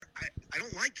I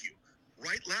don't like you.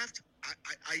 Right, left,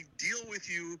 I deal with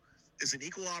you as an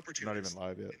equal opportunist. Not even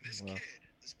live yet. And this Wow. kid,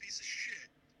 this piece of shit,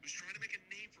 who's trying to make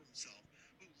a name for himself,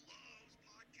 who loves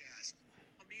podcasts,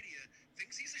 media,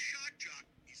 thinks he's a shock jock.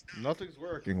 He's not. Nothing's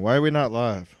working. Why are we not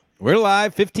live? We're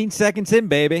live, 15 seconds in,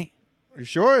 baby. Are you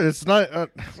sure? It's not.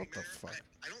 What the fuck?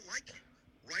 I don't like you.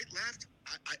 Right, left,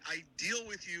 I deal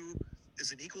with you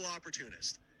as an equal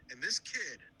opportunist. And this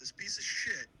kid, this piece of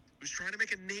shit, who's trying to make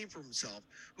a name for himself,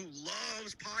 who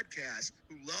loves podcasts,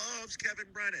 who loves Kevin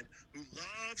Brennan, who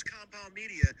loves Compound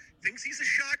Media, thinks he's a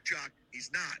shock jock. He's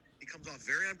not. He comes off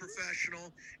very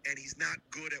unprofessional, and he's not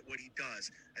good at what he does.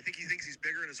 I think he thinks he's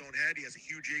bigger in his own head. He has a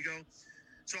huge ego.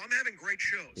 So I'm having great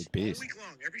shows all week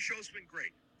long. Every show's been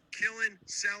great. Killing,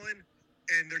 selling,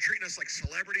 and they're treating us like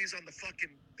celebrities on the fucking,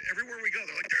 everywhere we go.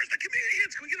 They're like, there's the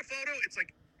comedians. Can we get a photo? It's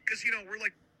like, because, we're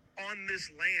like on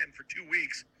this land for 2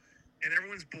 weeks, and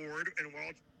everyone's bored, and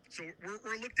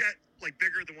we're looked at like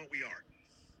bigger than what we are.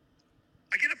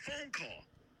 I get a phone call,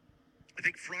 I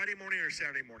think Friday morning or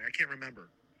Saturday morning, I can't remember,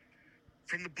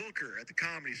 from the booker at the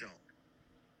Comedy Zone.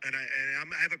 And I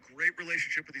have a great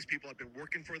relationship with these people. I've been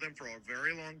working for them for a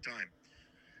very long time.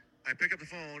 I pick up the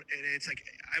phone, and it's like,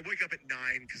 I wake up at 9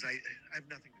 because I have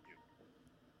nothing to do.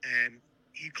 And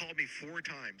he called me 4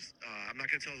 times. I'm not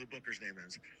going to tell who the booker's name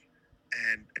is.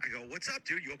 And I go, what's up,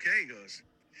 dude? You okay? He goes,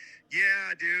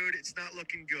 yeah, dude, it's not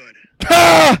looking good.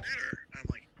 I'm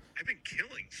like, I've been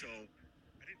killing, so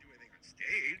I didn't do anything on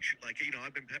stage. Like,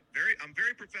 I'm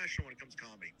very professional when it comes to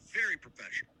comedy. Very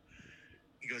professional.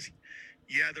 He goes,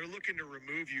 yeah, they're looking to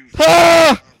remove you from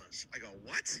the Bahamas. I go,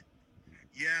 what?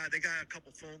 Yeah, they got a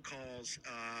couple phone calls.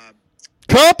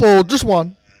 Just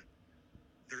one.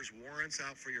 There's warrants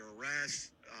out for your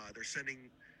arrest. They're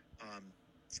sending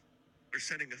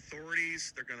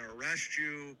authorities. They're going to arrest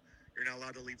you. You're not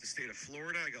allowed to leave the state of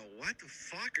Florida. I go, what the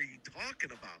fuck are you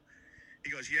talking about?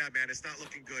 He goes, yeah, man, it's not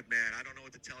looking good, man. I don't know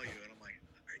what to tell you. And I'm like,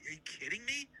 are you kidding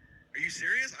me? Are you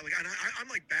serious? I'm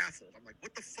like baffled. I'm like,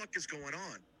 what the fuck is going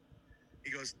on? He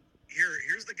goes,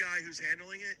 here's the guy who's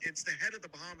handling it. It's the head of the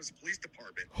Bahamas Police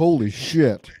Department. Holy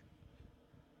shit.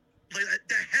 Like,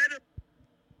 the head of...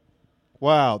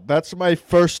 Wow, that's my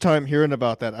first time hearing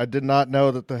about that. I did not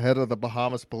know that the head of the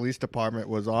Bahamas Police Department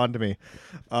was on to me.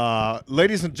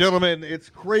 Ladies and gentlemen, it's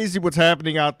crazy what's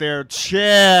happening out there.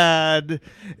 Chad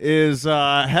is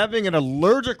having an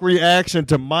allergic reaction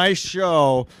to my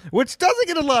show, which doesn't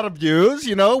get a lot of views.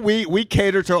 We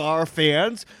cater to our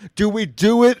fans. Do we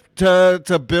do it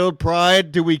to build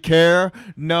pride? Do we care?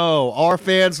 No. Our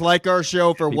fans like our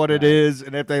show for what it is,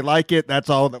 and if they like it, that's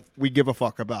all that we give a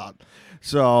fuck about.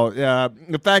 So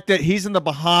the fact that he's in the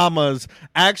Bahamas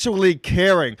actually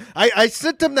caring. I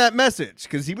sent him that message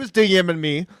because he was DMing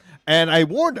me, and I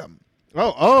warned him.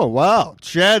 Oh, wow.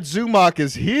 Chad Zumock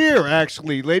is here,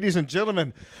 actually, ladies and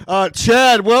gentlemen.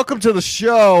 Chad, welcome to the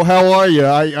show. How are you?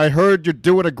 I heard you're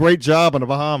doing a great job in the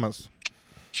Bahamas.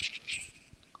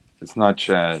 It's not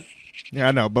Chad. Yeah,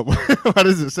 I know, but why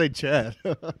does it say Chad?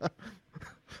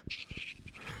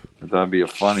 That'd be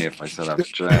funny if I said I'm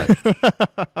Chad.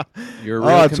 You're a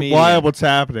real comedian. It's wild what's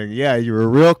happening. Yeah, you're a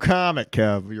real comic,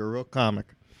 Kev. You're a real comic.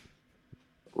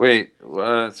 Wait,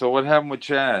 so what happened with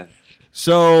Chad?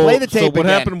 So, play the tape what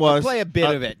again. happened was... Play a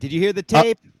bit of it. Did you hear the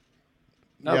tape?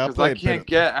 No, because I can't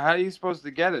get... How are you supposed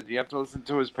to get it? Do you have to listen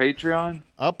to his Patreon?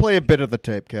 I'll play a bit of the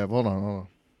tape, Kev. Hold on.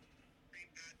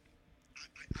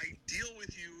 I deal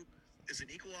with you as an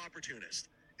equal opportunist.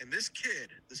 And this kid,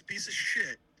 this piece of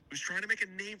shit, who's trying to make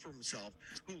a name for himself,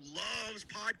 who loves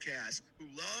podcasts, who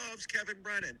loves Kevin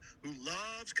Brennan, who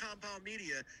loves Compound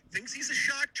Media, thinks he's a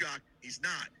shock jock. He's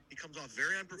not. He comes off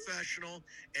very unprofessional,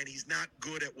 and he's not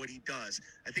good at what he does.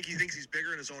 I think he thinks he's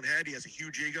bigger in his own head. He has a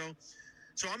huge ego.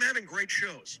 So I'm having great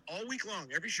shows all week long.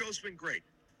 Every show's been great.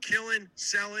 Killing,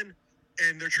 selling,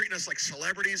 and they're treating us like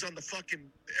celebrities on the fucking,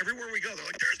 everywhere we go. They're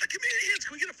like, there's the comedians.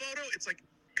 Can we get a photo? It's like,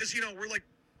 because, we're like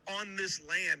on this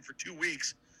land for 2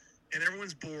 weeks, and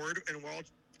everyone's bored, and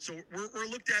we're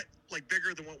looked at like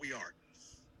bigger than what we are.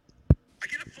 I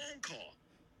get a phone call,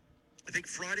 I think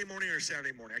Friday morning or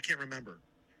Saturday morning, I can't remember,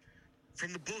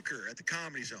 from the booker at the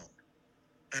Comedy Zone.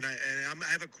 And I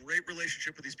have a great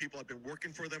relationship with these people. I've been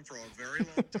working for them for a very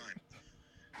long time.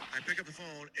 I pick up the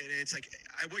phone, and it's like,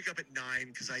 I wake up at 9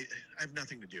 because I have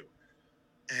nothing to do.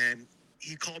 And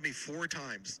he called me 4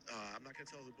 times. I'm not going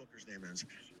to tell who the booker's name is.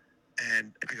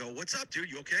 And I go, what's up, dude?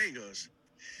 You okay? He goes,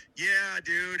 yeah,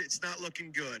 dude, it's not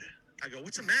looking good. I go,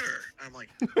 what's the matter? And I'm like,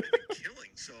 I've been killing,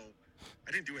 so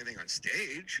I didn't do anything on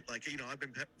stage. Like,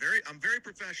 I'm very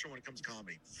professional when it comes to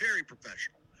comedy. Very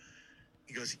professional.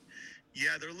 He goes,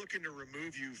 yeah, they're looking to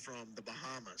remove you from the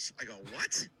Bahamas. I go,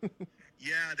 what?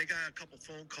 Yeah, they got a couple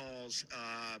phone calls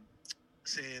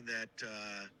saying that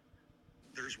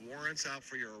there's warrants out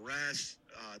for your arrest.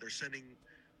 They're sending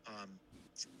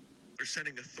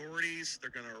authorities.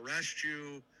 They're going to arrest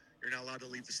you. You're not allowed to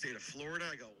leave the state of Florida.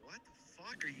 I go, what the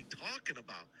fuck are you talking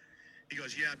about? He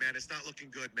goes, yeah, man, it's not looking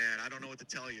good, man. I don't know what to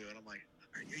tell you. And I'm like,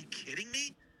 are you kidding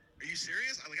me? Are you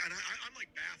serious? I'm like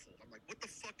baffled. I'm like, what the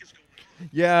fuck is going on?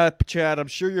 Yeah, Chad, I'm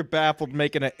sure you're baffled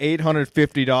making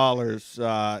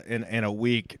 $850 in a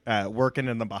week working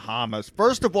in the Bahamas.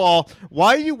 First of all,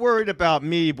 why are you worried about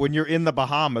me when you're in the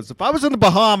Bahamas? If I was in the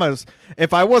Bahamas,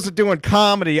 if I wasn't doing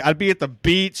comedy, I'd be at the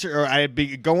beach or I'd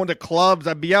be going to clubs.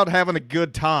 I'd be out having a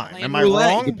good time. Am I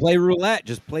wrong? You can play roulette.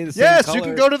 Just play the same Yes, color you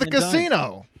can go to the and done.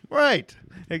 casino. Right,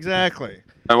 exactly.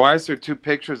 Why is there 2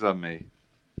 pictures of me?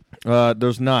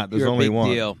 There's not. There's You're only a big one.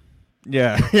 deal.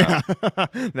 Yeah,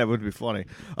 that would be funny.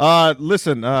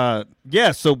 Listen,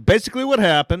 yeah. So basically, what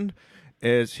happened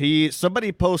is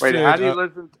somebody posted. Wait, how do you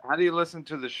listen? How do you listen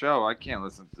to the show? I can't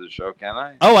listen to the show, can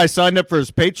I? Oh, I signed up for his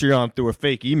Patreon through a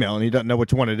fake email, and he doesn't know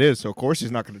which one it is. So of course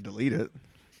he's not going to delete it.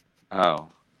 Oh,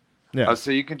 yeah. Oh,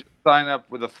 so you can just sign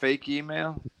up with a fake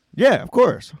email? Yeah, of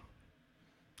course.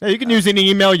 Yeah, you can use any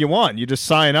email you want. You just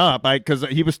sign up. Because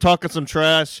he was talking some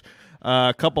trash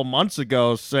a couple months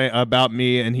ago about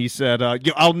me, and he said,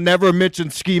 I'll never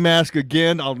mention Ski Mask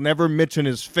again. I'll never mention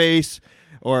his face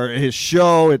or his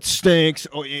show. It stinks,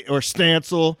 or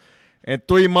Stancil. And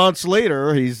 3 months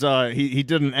later, he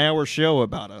did an hour show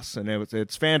about us, and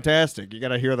it's fantastic. You got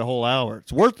to hear the whole hour.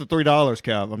 It's worth the $3,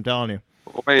 Kev. I'm telling you.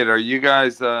 Wait, are you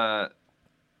guys? Well,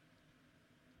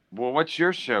 what's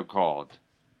your show called?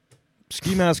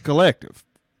 Ski Mask Collective.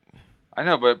 I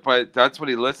know, but that's what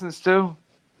he listens to?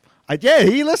 Yeah,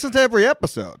 he listens to every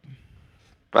episode.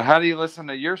 But how do you listen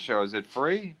to your show? Is it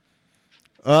free?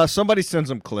 Somebody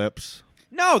sends him clips.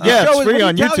 No, the yeah, show it's is free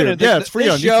on YouTube. Yeah, it's free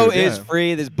on YouTube. This show is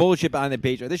free. There's bullshit on the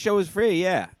Patreon. This show is free.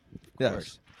 Yeah, of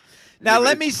course. Now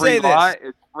let me say this: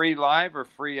 it's free live or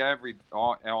free all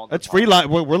the It's free live.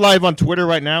 We're live on Twitter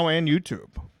right now and YouTube.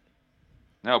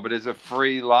 No, but is it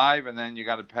free live and then you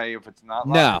got to pay if it's not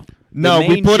live? No.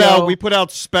 We put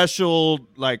out special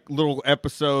like little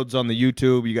episodes on the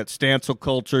YouTube. You got Stancil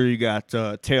Culture. You got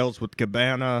Tales with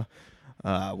Cabana.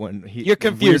 You're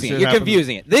confusing it. You're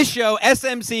confusing it. This show,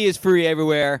 SMC, is free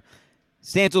everywhere.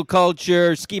 Stancil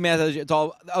Culture, Ski Mask, it's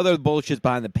all other bullshit's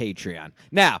behind the Patreon.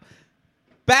 Now,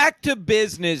 back to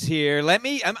business here.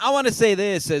 I want to say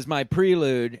this as my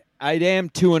prelude. I am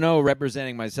 2-0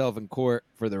 representing myself in court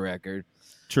for the record.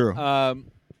 True. Now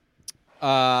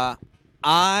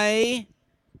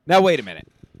wait a minute.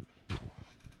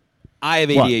 I have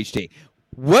ADHD.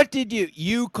 What did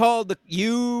you called the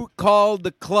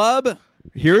club?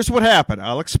 Here's what happened.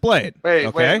 I'll explain.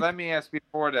 Wait. Let me ask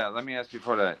before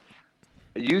that.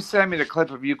 You sent me the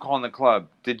clip of you calling the club.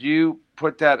 Did you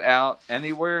put that out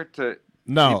anywhere to?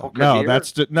 No,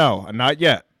 not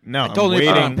yet. No, I totally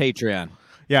put it on Patreon.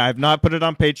 Yeah, I've not put it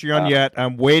on Patreon yet.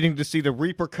 I'm waiting to see the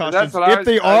repercussions if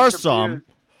there are some.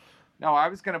 No, I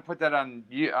was gonna put that on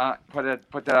you. Put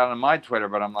that out on my Twitter,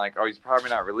 but I'm like, he's probably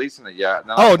not releasing it yet.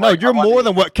 You're more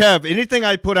than what, Kev. Anything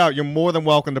I put out, you're more than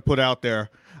welcome to put out there.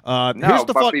 Here's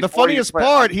the funniest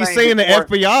part. He's saying the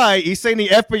FBI. He's saying the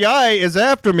FBI is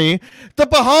after me. The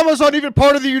Bahamas aren't even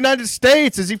part of the United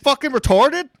States. Is he fucking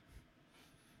retarded?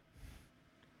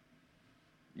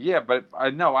 Yeah, but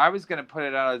I was gonna put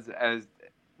it out as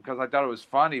because I thought it was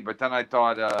funny, but then I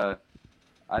thought,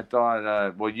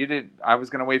 well, you didn't. I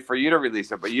was gonna wait for you to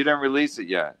release it, but you didn't release it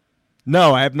yet.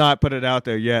 No, I have not put it out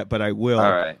there yet, but I will.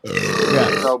 All right.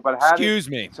 Yeah. So, but Excuse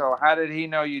me. So, how did he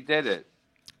know you did it?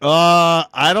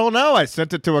 I don't know. I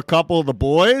sent it to a couple of the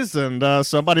boys, and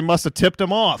somebody must have tipped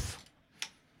him off.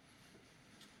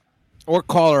 Or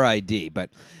caller ID,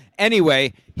 but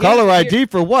anyway. Caller ID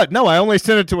for what? No, I only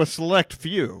sent it to a select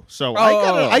few. So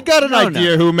I got an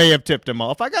idea who may have tipped him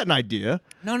off. I got an idea.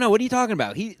 No. What are you talking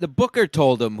about? The booker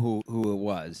told him who it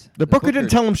was. The booker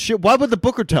didn't tell him shit. Why would the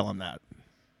booker tell him that?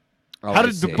 Oh, How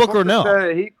did the booker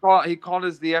know? He called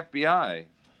us the FBI.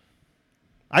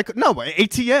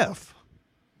 ATF.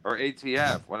 Or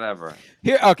ATF, whatever.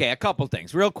 Here, okay, a couple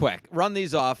things, real quick. Run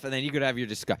these off, and then you could have your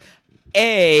discussion.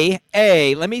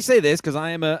 Let me say this because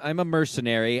I'm a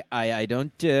mercenary. I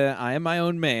am my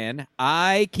own man.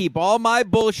 I keep all my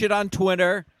bullshit on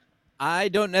Twitter. I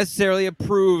don't necessarily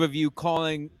approve of you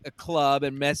calling a club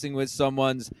and messing with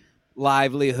someone's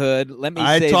livelihood. Let me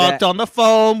say that. I talked on the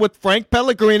phone with Frank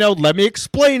Pellegrino. Let me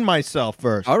explain myself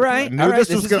first. All right. I knew this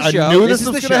was going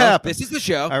to happen. This is the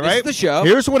show. All right. This is the show.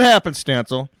 Here's what happened,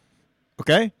 Stancil.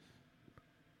 Okay?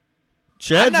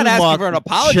 I'm not asking for an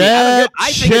apology. I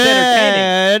think it's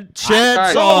entertaining.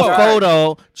 Chad saw a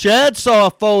photo. Chad saw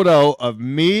a photo of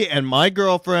me and my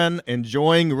girlfriend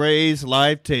enjoying Ray's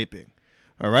live taping.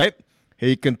 All right.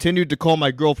 He continued to call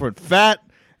my girlfriend fat.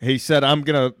 He said, "I'm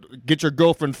gonna get your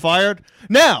girlfriend fired."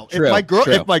 Now,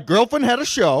 if my girlfriend had a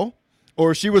show,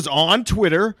 or she was on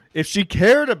Twitter, if she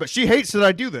cared about, she hates that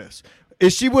I do this.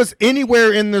 If she was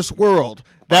anywhere in this world,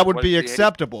 that would be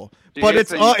acceptable. But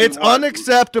it's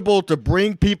unacceptable to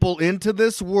bring people into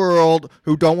this world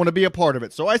who don't want to be a part of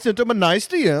it. So I sent him a nice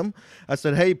DM. I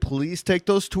said, "Hey, please take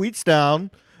those tweets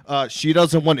down. She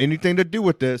doesn't want anything to do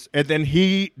with this." And then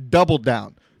he doubled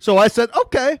down. So I said,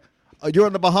 "Okay, you're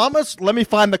in the Bahamas. Let me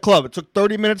find the club." It took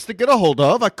 30 minutes to get a hold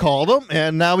of. I called him,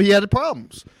 and now he had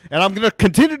problems. And I'm going to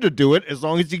continue to do it as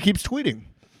long as he keeps tweeting.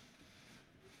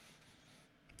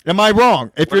 Am I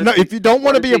wrong? If you don't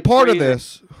want to be a part of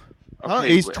this,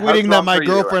 he's tweeting that my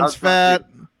girlfriend's fat.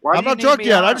 I'm not drunk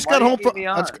yet. I just got home from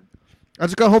I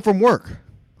just got home from work.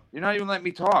 You're not even letting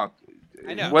me talk.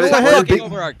 I know. Go ahead.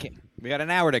 We got an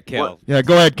hour to kill. Yeah,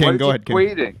 go ahead, King. Go ahead, King.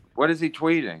 Tweeting? What is he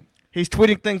tweeting? He's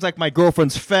tweeting things like my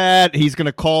girlfriend's fat. He's going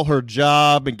to call her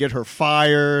job and get her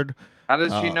fired. How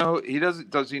does she know? He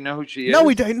doesn't. Does he know who she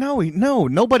is? No,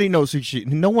 nobody knows who she.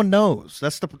 No one knows.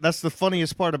 That's the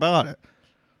funniest part about it.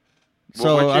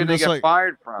 Well, so I'm just get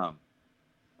fired from.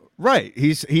 Right.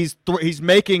 He's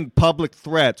making public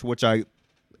threats, which I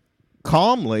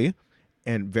calmly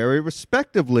and very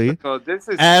respectively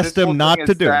asked him not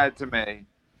to do. Sad to me.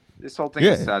 This whole thing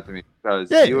is sad to me because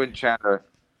you and Chad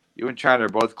are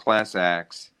both class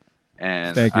acts,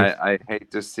 and I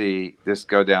hate to see this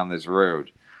go down this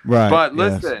road. Right. But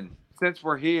listen, since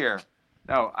we're here,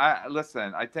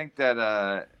 I think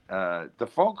that the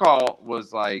phone call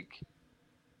was like,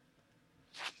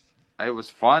 it was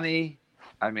funny.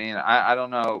 I mean, I don't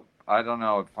know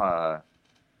if I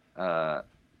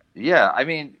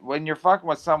mean, when you're fucking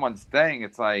with someone's thing,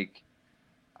 it's like,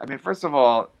 I mean, first of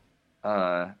all,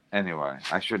 anyway,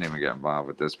 I shouldn't even get involved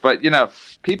with this, but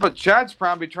Chad's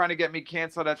probably trying to get me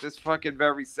canceled at this fucking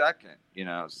very second,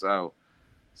 so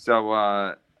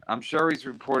I'm sure he's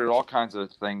reported all kinds of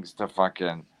things to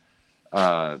fucking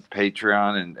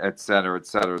Patreon and et cetera, et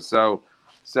cetera. So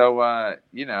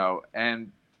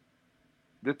and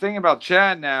the thing about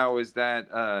Chad now is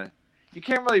that you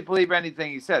can't really believe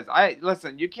anything he says.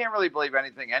 You can't really believe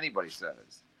anything anybody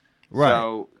says. Right.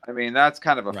 So, I mean, that's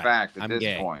kind of a fact at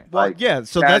this point. Well,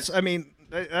 so that's why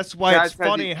Chad it's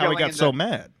funny how he got so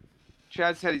mad.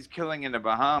 Chad said he's killing in the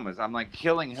Bahamas. I'm like,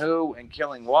 killing who and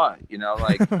killing what?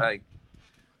 Like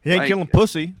he ain't killing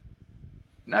pussy.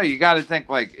 No, you got to think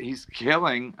like he's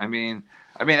killing. I mean,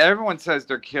 everyone says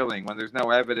they're killing when there's no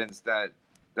evidence that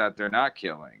they're not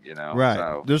killing. Right.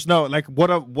 So. There's no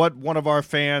what one of our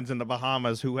fans in the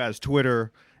Bahamas who has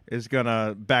Twitter is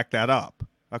gonna back that up.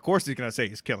 Of course, he's gonna say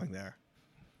he's killing there.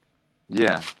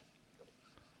 Yeah.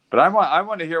 But I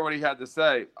want to hear what he had to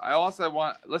say. I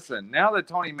also listen, now that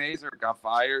Tony Mazur got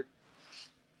fired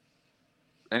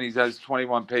and he has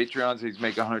 21 Patreons, he's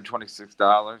making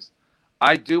 $126.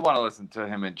 I do want to listen to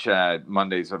him and Chad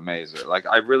Mondays with Mazur. Like,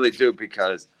 I really do,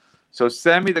 so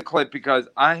send me the clip because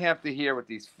I have to hear what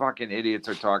these fucking idiots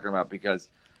are talking about, because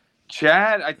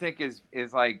Chad, I think, is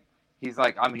like, he's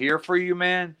like, I'm here for you,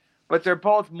 man. But they're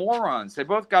both morons. They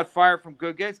both got fired from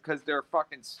Good Gigs because they're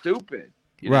fucking stupid.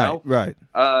 You know? Right.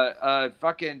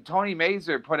 Fucking Tony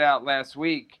Mazur put out last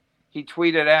week. He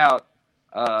tweeted out,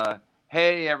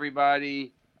 "Hey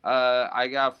everybody, I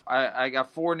got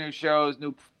 4 new shows,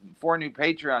 4 new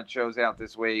Patreon shows out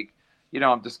this week.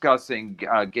 I'm discussing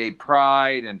gay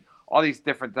pride and all these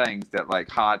different things that like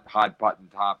hot button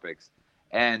topics."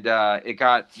 And it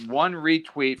got 1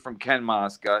 retweet from Ken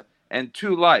Mosca and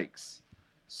 2 likes.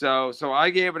 So I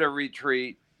gave it a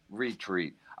retweet.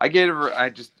 I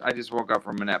just woke up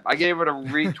from a nap. I gave it a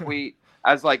retweet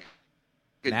as like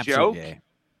a joke.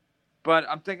 But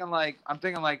I'm thinking like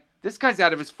this guy's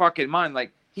out of his fucking mind.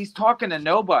 Like, he's talking to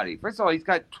nobody. First of all, he's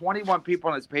got 21 people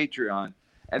on his Patreon,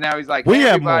 and now he's like, "Hey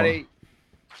everybody,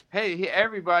 hey,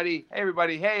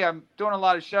 I'm doing a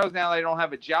lot of shows now that I don't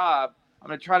have a job. I'm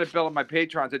gonna try to build up my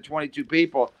Patreon to 22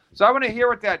 people." So I want to hear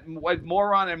what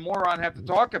moron have to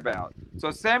talk about.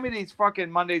 So send me these fucking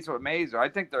Mondays with Mazur. I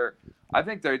think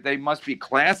they must be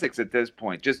classics at this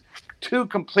point. Just 2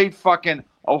 complete fucking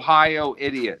Ohio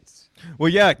idiots. Well,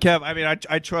 yeah, Kev. I mean, I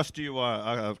trust you.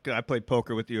 I played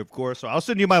poker with you, of course. So I'll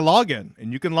send you my login,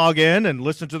 and you can log in and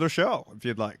listen to the show if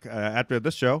you'd like. After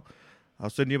this show, I'll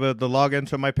send you the login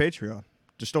to my Patreon.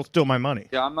 Just don't steal my money.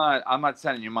 Yeah, I'm not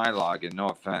sending you my login. No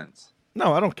offense.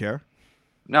 No, I don't care.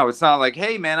 No, it's not like,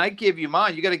 hey man, I give you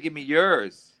mine. You got to give me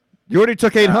yours. You already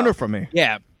took $800 from me.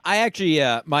 Yeah, I actually,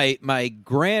 my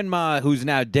grandma, who's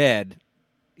now dead,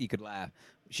 you could laugh.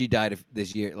 She died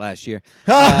last year.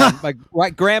 My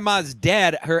grandma's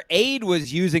dead. Her aide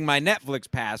was using my Netflix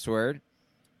password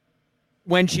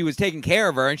when she was taking care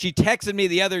of her, and she texted me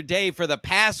the other day for the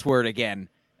password again.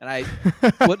 And I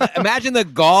imagine the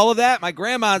gall of that. My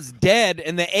grandma's dead,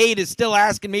 and the aide is still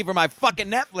asking me for my fucking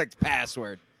Netflix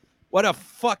password. What a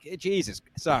fuck! Jesus,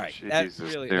 sorry, that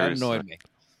annoyed me.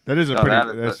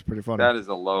 That's pretty funny. That is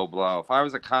a low blow. If I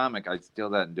was a comic, I'd steal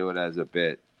that and do it as a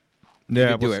bit.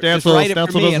 Yeah, do but it. Just Stancil write it for me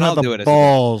doesn't and have I'll do the it.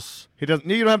 balls. He doesn't.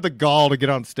 You don't have the gall to get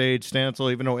on stage,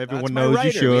 Stancil. Even though everyone knows you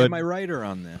We should. have my writer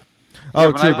on there.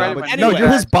 Oh, when I true. read But him no, anyway.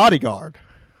 you're his bodyguard.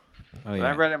 Oh, When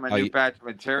I read him a new batch of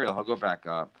material, he'll go back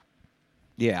up.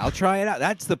 Yeah, I'll try it out.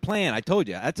 That's the plan. I told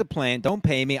you. That's a plan. Don't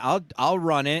pay me. I'll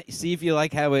run it, see if you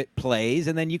like how it plays,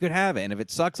 and then you could have it. And if it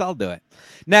sucks, I'll do it.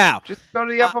 Now, Just go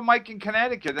to the open mic in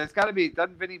Connecticut. There's got to be.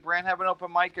 Doesn't Vinny Brand have an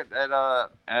open mic at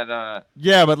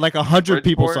Yeah, but like 100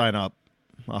 people Bridgeport? sign up.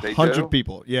 They 100 do?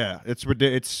 people. Yeah, it's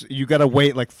ridiculous. You got to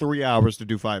wait like 3 hours to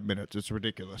do 5 minutes. It's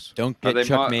ridiculous. don't Are get they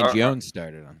Chuck mo- Mangione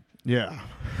started on. Yeah.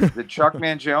 Did Chuck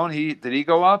Mangione? Did he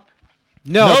go up?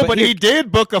 No, but he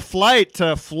did book a flight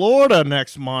to Florida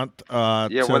next month. Yeah.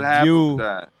 to What happened view, with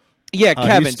that? Yeah,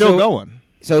 Kevin. he's still going.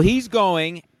 So he's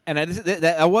going, and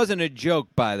that wasn't a joke,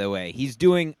 by the way. He's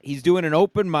doing an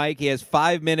open mic. He has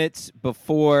 5 minutes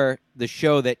before the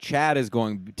show that Chad is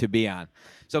going to be on.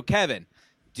 So Kevin,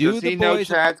 Does he know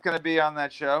Chad's going to be on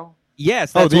that show?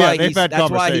 Yes, that's yeah, why they've had that's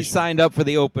why he conversation. signed up for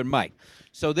the open mic.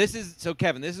 So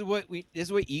Kevin, this is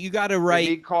what you got to Did he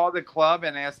write. call the club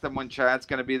and ask them when Chad's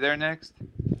going to be there next?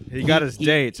 He got his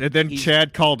dates, and then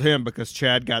Chad called him because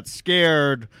Chad got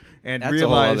scared and That's a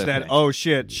whole realized other that, thing. oh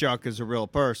shit, Chuck is a real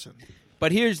person.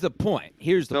 But here's the point.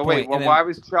 So wait, well, why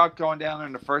was Chuck going down there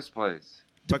in the first place?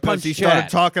 Because punch he started Chad.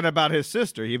 talking about his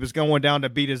sister. He was going down to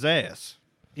beat his ass.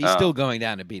 He's Oh. still going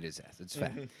down to beat his ass. It's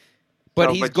fact. But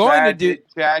So, he's going to do.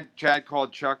 Chad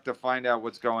called Chuck to find out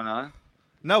what's going on.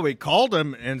 No, he called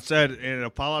him and said and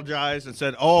apologized and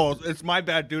said, "Oh, it's my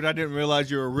bad, dude. I didn't realize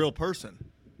you're a real person."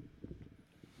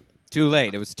 Too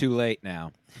late. It was too late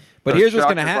now. But So here's what's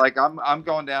Chuck going to is happen. Like I'm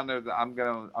going down there. I'm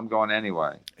going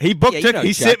anyway. He booked Yeah, you it. know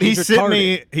He Chuck, sent he's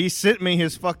he sent me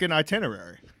his fucking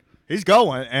itinerary. He's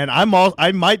going, and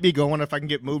I might be going if I can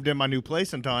get moved in my new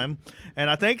place in time. And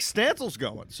I think Stancil's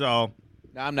going. So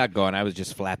No, I'm not going. I was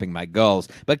just flapping my gulls.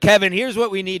 But Kevin, here's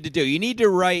what we need to do. You need to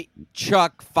write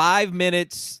Chuck 5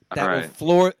 minutes that All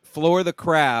will right. floor the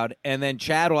crowd, and then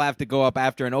Chad will have to go up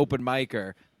after an open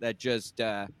micer that just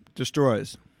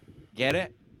destroys. get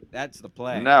it. That's the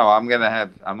play. No, I'm gonna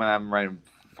have him write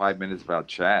 5 minutes about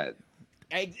Chad.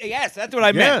 Yes, that's what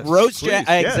I meant. Yes, Roast please, Chad.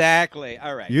 yes. Exactly.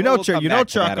 All right. You know, We'll come you know back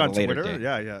to Chuck that at a on later Twitter. date.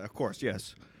 Yeah, of course,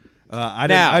 yes. I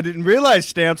Now- didn't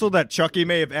realize, Stancil, that Chucky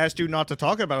may have asked you not to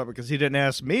talk about it because he didn't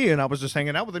ask me, and I was just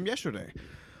hanging out with him yesterday.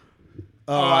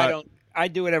 I don't. I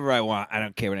do whatever I want. I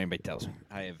don't care what anybody tells me.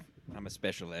 I'm a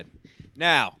special ed.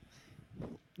 Now,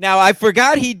 I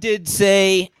forgot he did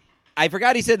say. I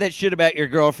forgot he said that shit about your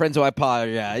girlfriend, so I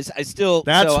apologize.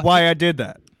 That's why I did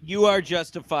that. You are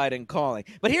justified in calling.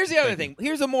 But here's the other thing.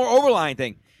 Here's a more overlying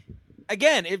thing.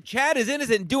 Again, if Chad is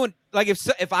innocent, doing like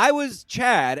if I was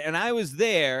Chad and I was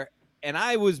there and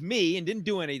I was me and didn't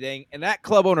do anything, and that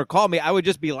club owner called me, I would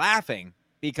just be laughing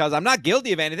because I'm not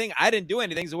guilty of anything. I didn't do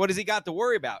anything. So what has he got to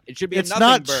worry about? It should be It's a nothing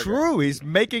not burger. true. He's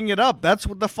making it up. That's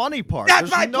what the funny part. That's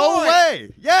There's my no point.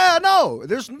 way. Yeah, no.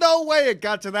 There's no way it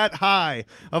got to that high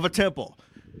of a temple.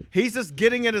 He's just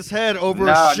getting in his head over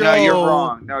a show. No, you're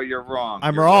wrong. No, you're wrong.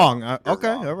 I'm You're wrong. You're Okay,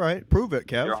 wrong. all right. Prove it,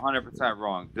 Kev. You're 100%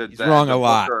 wrong. He's wrong a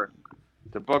lot.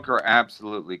 The Booker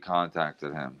absolutely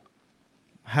contacted him.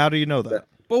 How do you know that?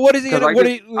 But what is he Because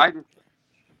gonna?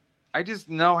 I just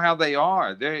know how they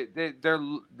are. They're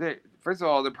first of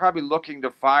all, they're probably looking to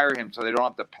fire him so they don't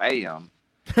have to pay him.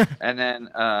 and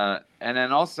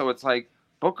then also it's like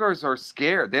bookers are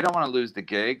scared. They don't want to lose the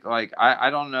gig. Like I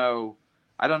don't know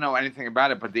anything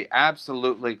about it, but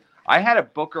I had a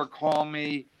booker call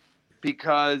me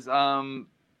because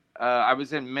I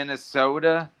was in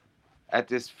Minnesota at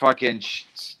this fucking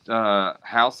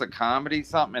House of Comedy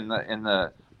something in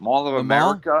the Mall of The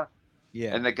mall? America.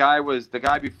 Yeah. And the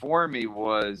guy before me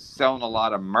was selling a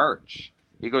lot of merch.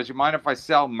 He goes, "You mind if I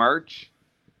sell merch?"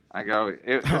 I go,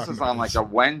 "This is on like a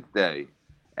Wednesday,"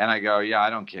 and I go, "Yeah, I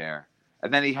don't care."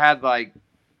 And then he had like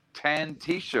 10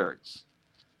 T-shirts.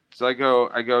 So I go,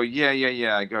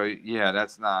 yeah. I go, yeah,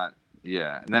 that's not,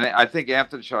 yeah. And then I think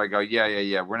after the show, I go,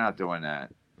 yeah, we're not doing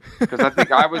that, because I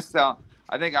think I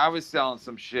was selling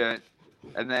some shit.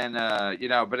 And then,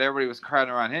 but everybody was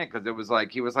crowding around him because it was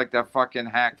like he was like that fucking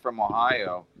hack from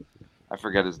Ohio. I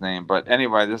forget his name, but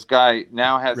anyway, this guy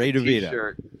now has Ray a DeVito.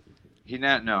 T-shirt.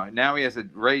 Now he has a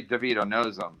Ray DeVito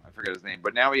knows him. I forget his name,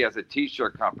 but now he has a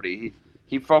T-shirt company.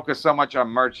 He focused so much on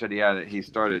merch that he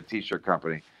started a T-shirt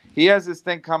company. He has this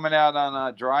thing coming out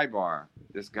on Dry Bar.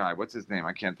 This guy, what's his name?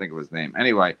 I can't think of his name.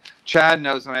 Anyway, Chad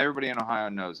knows him. Everybody in Ohio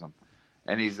knows him,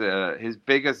 and he's his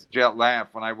biggest jet laugh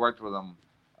when I worked with him.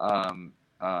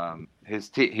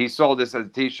 He sold this as a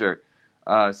T-shirt.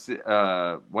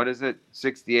 What is it?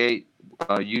 68.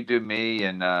 You do me,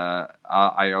 and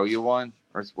I owe you one,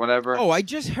 or whatever. Oh, I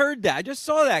just heard that. I just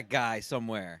saw that guy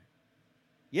somewhere.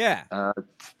 Yeah.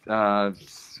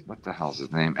 What the hell's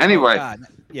his name? Anyway. Oh, God.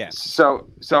 Yeah. So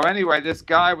anyway, this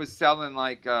guy was selling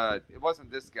like it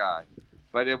wasn't this guy,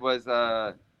 but it was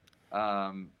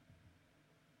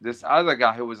this other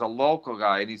guy who was a local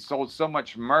guy, and he sold so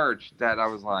much merch that I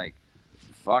was like,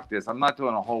 fuck this. I'm not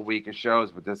doing a whole week of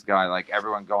shows with this guy, like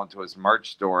everyone going to his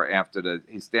merch store after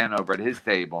he's standing over at his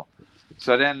table.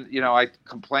 So then, I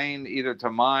complained either to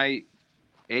my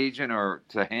agent or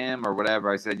to him or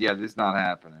whatever. I said, yeah, this is not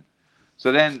happening.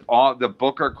 So then the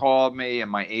booker called me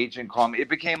and my agent called me. It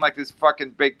became like this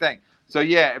fucking big thing. So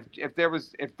yeah, if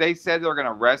they said they were going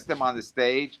to arrest him on the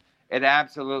stage, it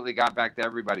absolutely got back to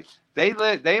everybody. They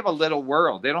have a little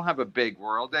world. They don't have a big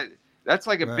world. That's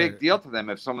like a big deal to them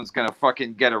if someone's going to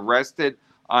fucking get arrested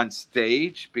on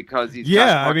stage because he's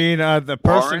the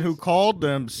person who called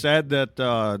them said that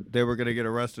they were going to get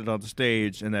arrested on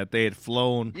stage and that they had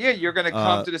flown. Yeah, you're going to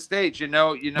come to the stage.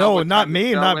 No, not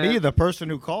me. The person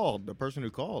who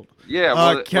called.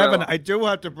 Yeah, Kevin, I do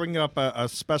have to bring up a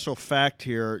special fact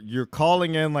here. You're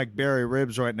calling in like Barry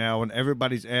Ribs right now, and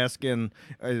everybody's asking,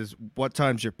 "Is what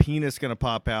time's your penis going to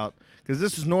pop out?" Because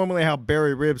this is normally how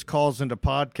Barry Ribs calls into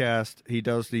podcast. He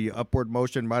does the upward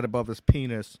motion right above his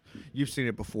penis. You've seen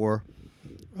it before.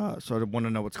 So I want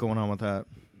to know what's going on with that.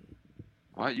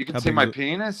 What? You can see my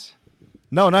penis?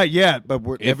 No, not yet. But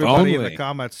everybody in only. the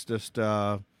comments just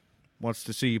wants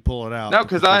to see you pull it out. No,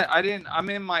 because I didn't. I'm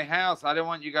in my house. I didn't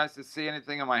want you guys to see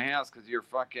anything in my house because you're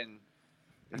fucking.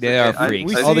 They are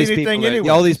freaks. we All see these anything people. anyway.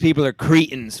 All these people are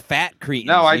cretins, fat cretins.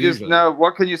 No, I just usually. know.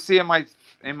 What can you see in my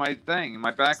thing, in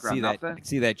my background? Nothing.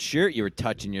 See that shirt you were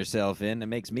touching yourself in? It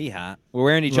makes me hot. We're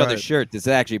wearing each Right. other's shirts. It's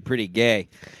actually pretty gay.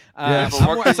 Yeah, but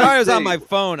what can Sorry, you I was on see? my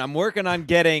phone. I'm working on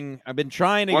getting. I've been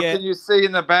trying to What get. can you see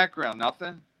in the background?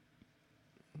 Nothing.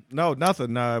 No,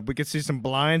 nothing. We can see some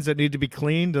blinds that need to be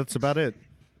cleaned. That's about it.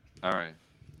 All right.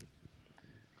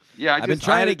 Yeah, I've been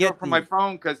trying I had to to go get from the- my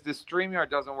phone because the StreamYard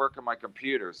doesn't work on my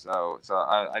computer, so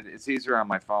it's easier on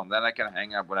my phone. Then I can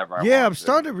hang up whenever I want. Yeah, I'm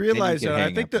starting to realize can that. I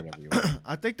hang think up whenever you want.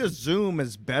 I think the Zoom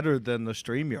is better than the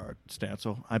StreamYard,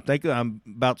 Stancil. I think I'm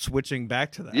about switching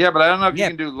back to that. Yeah, but I don't know if Yeah. you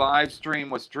can do live stream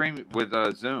with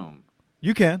Zoom.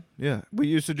 You can. Yeah, we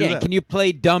used to do Yeah, that. can you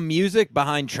play dumb music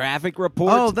behind traffic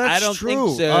reports? Oh, that's I don't true.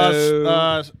 think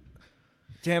so.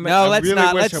 Damn it! no, I let's really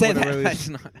not. wish Let's I say would've that. really- Let's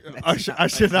not. I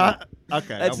should not.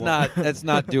 Okay. I Let's won't. not. Let's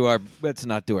not do our. Let's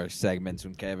not do our segments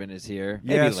when Kevin is here.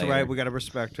 Maybe Yeah, that's later. right. We got to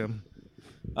respect him.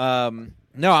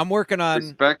 No, I'm working on.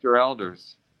 Respect your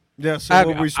elders. Yeah, so I've-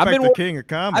 we'll I've respect been the wor- king of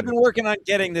comedy. I've been working on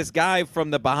getting this guy from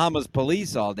the Bahamas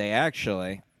police all day.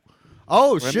 Actually.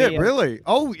 Oh Let shit! me, Really?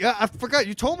 Oh yeah, I forgot.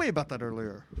 You told me about that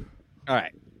earlier. All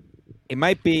right. It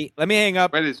might be. Let me hang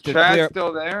up. Wait, is to Chad clear-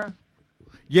 still there?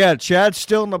 Yeah, Chad's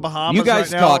still in the Bahamas. You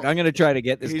guys right now. talk. I'm going to try to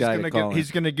get this He's guy gonna to call. get.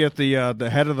 He's gonna get the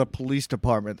head of the police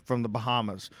department from the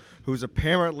Bahamas, who's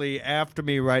apparently after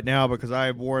me right now because I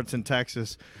have warrants in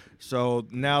Texas. So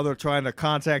now they're trying to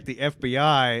contact the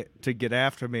FBI to get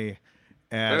after me,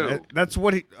 and Who? that's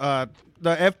what the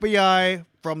FBI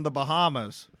from the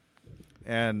Bahamas.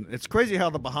 And it's crazy how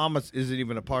the Bahamas isn't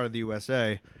even a part of the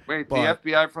USA. Wait, But-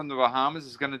 the FBI from the Bahamas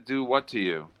is going to do what to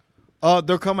you?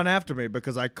 They're coming after me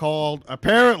because I called.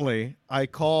 Apparently, I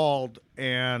called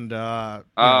and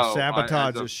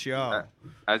sabotaged as a- the show.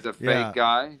 As a fake Yeah.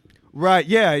 guy? Right?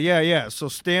 Yeah. So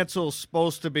Stancil's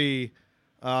supposed to be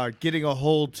getting a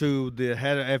hold to the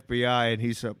head of FBI, and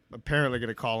he's apparently going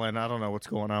to call in. I don't know what's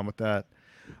going on with that.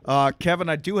 Kevin,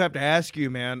 I do have to ask you,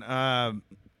 man.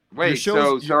 Wait,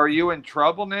 so are you in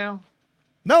trouble now?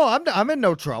 No, I'm in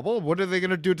no trouble. What are they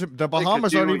going to do to the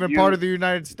Bahamas? Aren't even part of the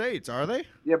United States, are they?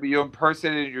 Yeah, but you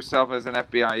impersonated yourself as an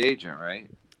FBI agent, right?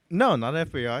 No, not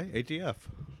FBI, ATF.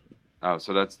 Oh,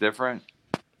 so that's different?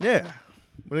 Yeah.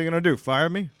 What are they going to do? Fire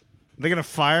me? Are they going to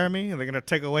fire me? Are they going to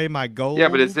take away my gold? Yeah,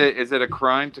 but is it a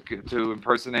crime to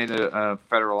impersonate a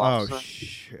federal officer? Oh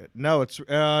shit! No, it's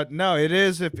no. It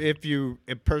is if you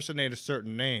impersonate a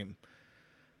certain name.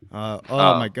 Oh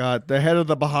my God! The head of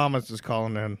the Bahamas is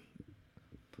calling in.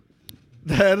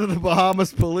 The head of the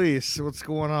Bahamas police. What's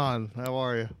going on? How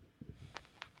are you?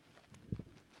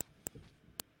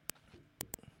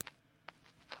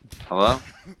 Hello?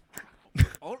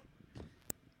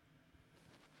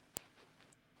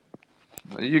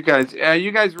 Are you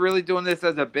guys really doing this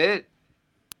as a bit?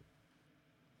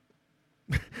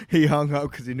 He hung up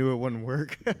because he knew it wouldn't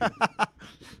work.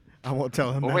 I won't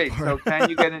tell him Well, that wait, part. so can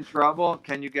you get in trouble?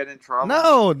 Can you get in trouble?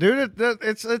 No, dude,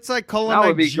 it's like calling No,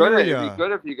 it'd be good. Nigeria. It'd be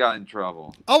good if you got in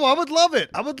trouble. Oh, I would love it.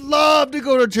 I would love to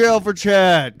go to jail for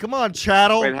Chad. Come on,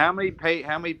 Chattel. Wait, how many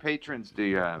patrons do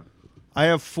you have? I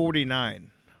have 49.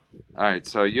 All right,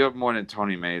 so you have more than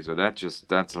Tony Mazer.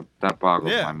 That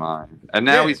boggles Yeah. my mind. And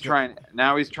now Yeah. he's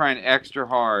trying extra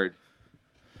hard.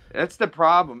 That's the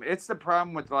problem. It's the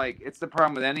problem with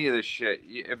any of this shit.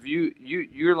 If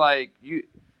you're like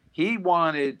he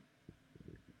wanted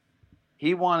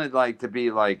like to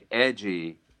be like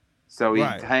edgy, so he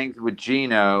Right. hangs with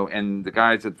Gino and the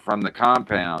guys from the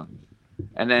compound,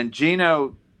 and then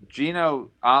Gino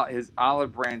his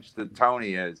olive branch to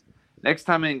Tony is, next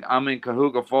time I'm in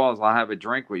Cahuga Falls, I'll have a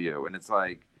drink with you. And it's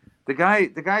like, the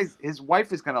guy's his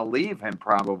wife is gonna leave him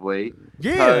probably.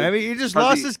 Yeah, I mean, he just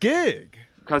lost his gig.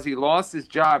 Because he lost his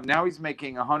job. Now he's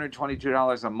making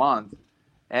 $122 a month,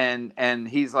 and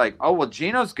he's like, oh well,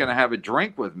 Gino's gonna have a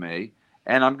drink with me,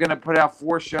 and I'm gonna put out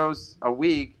 4 shows a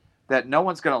week that no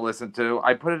one's gonna listen to.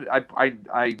 I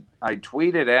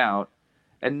tweet it out,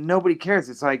 and nobody cares.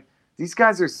 It's like, these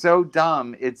guys are so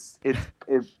dumb. It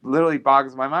literally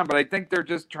boggles my mind. But I think they're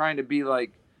just trying to be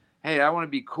like, hey, I want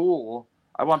to be cool.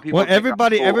 I want people. Well, to think I'm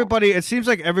cool. everybody. It seems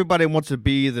like everybody wants to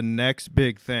be the next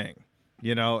big thing,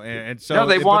 you know. And so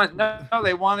they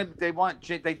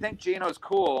think Gino's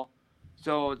cool.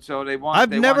 So they want.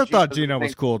 I've never thought Gino Gino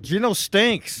was cool. Gino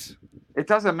stinks. It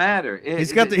doesn't matter.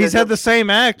 He's had the same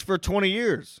act for 20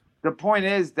 years. The point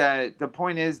is that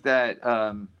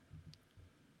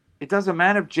it doesn't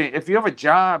matter if you have a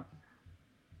job,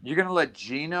 you're gonna let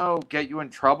Gino get you in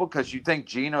trouble because you think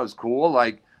Gino's cool.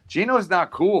 Like, Gino's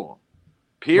not cool,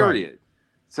 period. Right.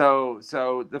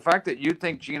 So the fact that you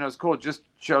think Gino's cool just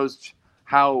shows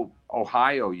how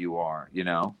Ohio you are. You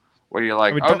know, where you're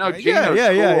like, oh no, Gino's cool.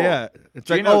 Yeah. It's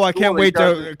like, Gino's I can't wait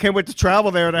to travel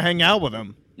there to hang out with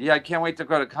him. Yeah, I can't wait to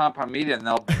go to Compound Media and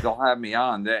they'll have me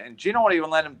on. And Gino won't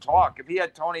even let him talk. If he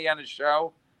had Tony on his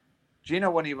show, Gino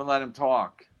wouldn't even let him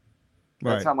talk.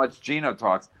 That's how much Gino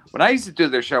talks. When I used to do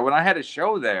their show, when I had a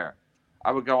show there,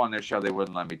 I would go on their show. They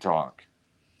wouldn't let me talk.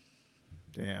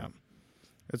 Damn.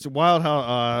 It's wild how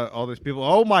all these people.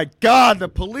 Oh my God, the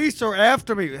police are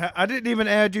after me. I didn't even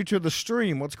add you to the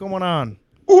stream. What's going on?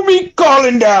 Who be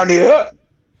calling down here?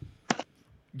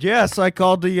 Yes, I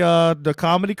called the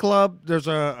comedy club. There's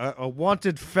a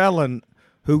wanted felon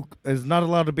who is not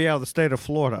allowed to be out of the state of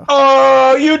Florida.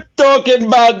 Oh, you talking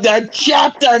about that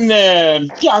Chatter man.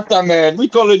 We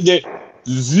call it the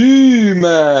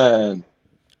Z-Man.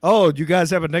 Oh, you guys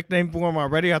have a nickname for him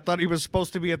already? I thought he was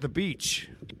supposed to be at the beach.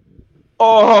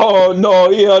 Oh,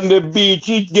 no, he on the beach.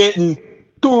 He's getting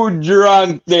too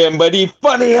drunk then, but he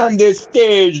funny on the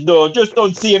stage, though. Just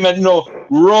don't see him at no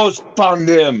roast on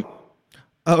him.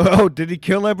 Oh, did he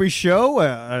kill every show?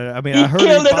 I mean, I heard he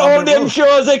killed it all them roast.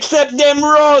 shows except them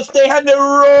roast. They had the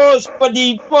roast, but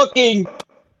he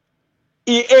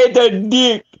ate a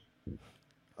dick.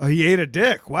 Oh, he ate a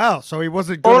dick. Wow, so he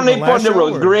wasn't good Only in the last on the show,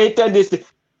 roast. or? Great at this.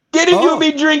 Didn't you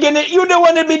be drinking it? You the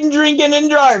one that been drinking and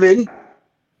driving?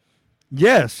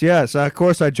 Yes. Of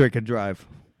course I drink and drive.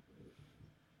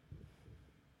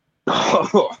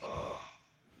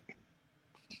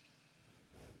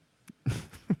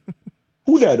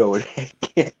 Who that over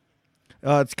there?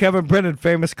 It's Kevin Brennan,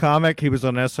 famous comic. He was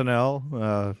on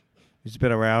SNL. He's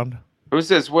been around. Who's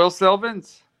this? Will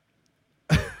Sylvans?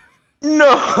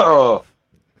 No,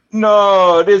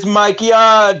 this Mike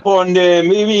Yard on them.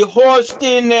 He be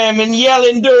hosting them and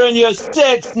yelling during your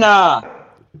sets now.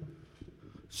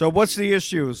 So what's the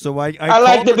issue? So I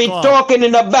like to be talking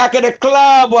in the back of the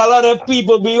club while other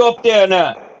people be up there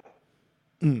now.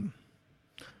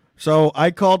 So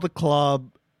I called the club.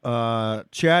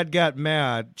 Chad got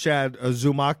mad. Chad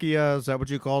Zumakia, is that what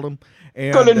you called him?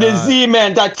 And, calling the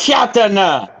Z-Man, the chatter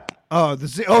now. Oh,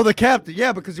 the captain.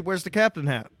 Yeah, because he wears the captain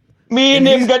hat. Me and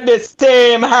him got the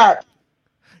same hat.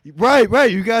 Right.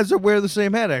 You guys are wearing the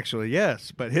same hat, actually.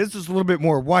 Yes, but his is a little bit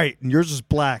more white, and yours is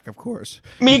black, of course.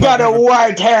 Me got a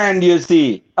white hand, you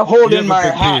see. I'm holding my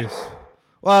hat. Piece.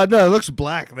 Well, no, it looks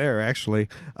black there, actually.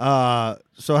 So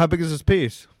how big is this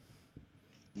piece?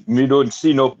 Me don't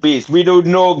see no piece. We don't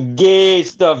know gay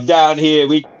stuff down here.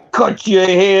 We cut your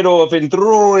head off and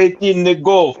throw it in the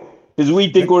Gulf, because we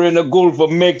think we're in the Gulf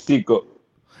of Mexico.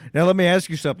 Now, let me ask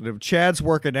you something. If Chad's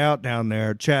working out down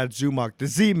there, Chad Zumock, the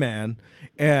Z-Man,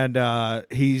 and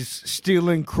he's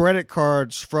stealing credit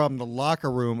cards from the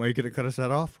locker room, are you going to cut his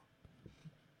head off?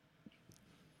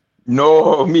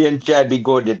 No, me and Chad be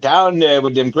going to town there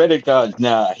with them credit cards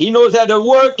now. He knows how to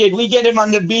work it. We get him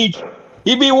on the beach.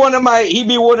 He be one of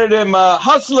them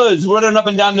hustlers running up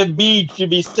and down the beach. He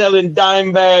be selling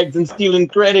dime bags and stealing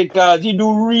credit cards. He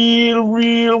do real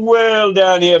well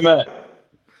down here, man.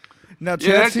 Now, Yeah,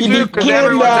 Chad, that's He true, be 'cause killing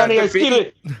everyone's down at here the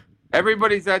stealing.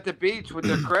 Everybody's at the beach with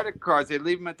their credit cards. They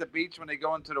leave them at the beach when they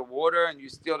go into the water, and you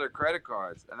steal their credit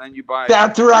cards, and then you buy.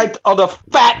 That's right. All the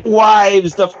fat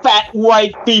wives, the fat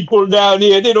white people down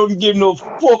here, they don't give no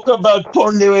fuck about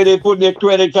putting where they put their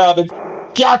credit card. But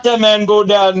Cattaman go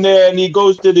down there and he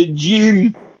goes to the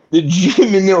gym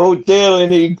in the hotel, and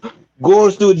he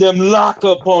goes to them lock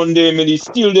up on them and he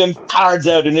steal them cards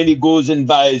out, and then he goes and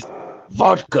buys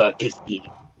vodka.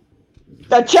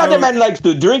 That Cattaman likes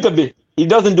to drink a bit. He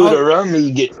doesn't do the rum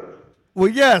he gets. well,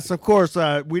 yes, of course.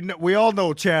 We all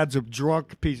know Chad's a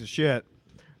drunk piece of shit.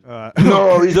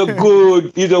 No, he's a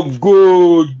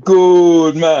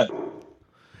good man.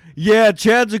 Yeah,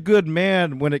 Chad's a good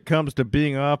man when it comes to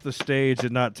being off the stage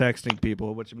and not texting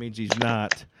people, which means he's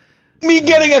not. Me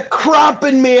getting a crop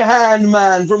in me hand,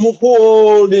 man, from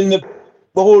holding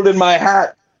my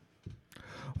hat.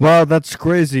 Well, that's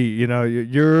crazy. You know,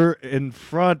 you're in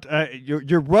front.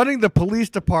 You're running the police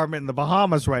department in the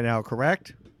Bahamas right now,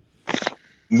 correct?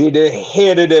 Me the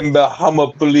head of them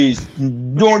Bahama police.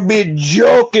 Don't be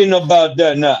joking about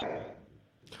that now.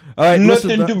 All right,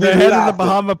 Nothing listen, to the be head of the laughing.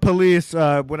 Bahama police.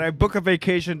 When I book a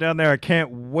vacation down there, I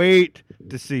can't wait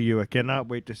to see you. I cannot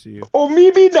wait to see you. Oh, me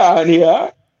be down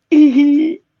here.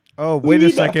 Oh, wait a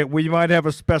Neither. second. We might have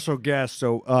a special guest.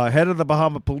 So, head of the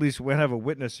Bahama police, we have a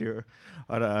witness here.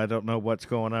 I don't know what's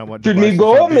going on. What Should me devices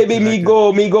go? are being Maybe me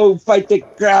connected. me go fight the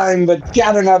crime, but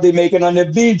Chad and I'll be making on the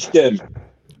beach then.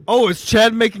 Oh, is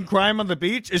Chad making crime on the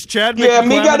beach? Is Chad making Yeah, crime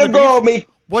me on gotta the go. beach?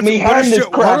 Me hand is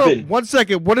hold on, cramping. 1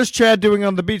 second. What is Chad doing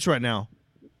on the beach right now?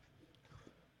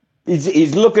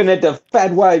 He's looking at the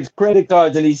fat wife's credit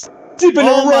cards and he's sipping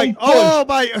a rum punch. Oh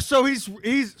my! So he's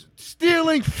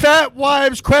stealing fat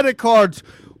wives' credit cards.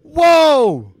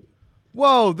 Whoa,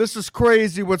 whoa! This is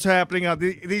crazy. What's happening?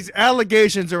 These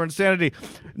allegations are insanity.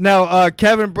 Now,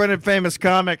 Kevin Brennan, famous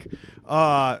comic.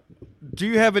 Do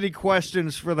you have any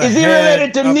questions for the? Is he head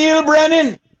related to of- Neil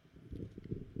Brennan?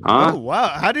 Oh Huh? wow!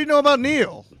 How do you know about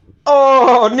Neil?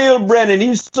 Oh, Neil Brennan,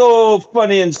 he's so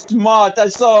funny and smart. I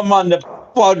saw him on the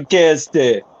podcast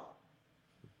there.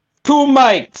 2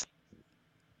 mics.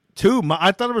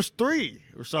 I thought it was 3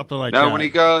 or something like that. No, when he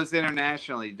goes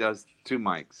international, he does 2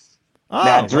 mics. Oh,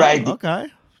 That's wow, right. Okay.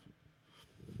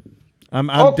 I'm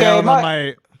Okay, down my- on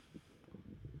my.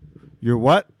 Your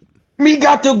what? Me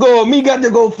got to go. Me got to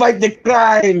go fight the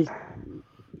crime.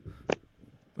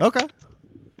 Okay.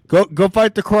 Go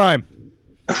fight the crime.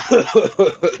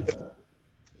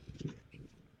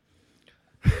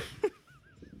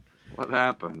 What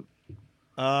happened?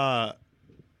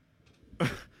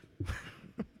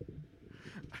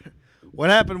 What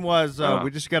happened was Oh.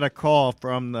 we just got a call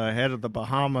from the head of the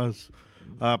Bahamas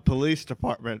police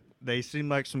department. They seem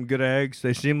like some good eggs.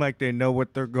 They seem like they know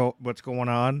what's going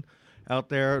on out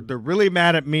there. They're really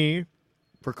mad at me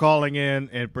for calling in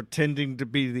and pretending to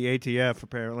be the ATF,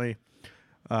 apparently.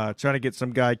 Trying to get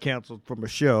some guy canceled from a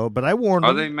show, but I warned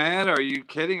Are them. they mad? Are you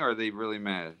kidding? Or are they really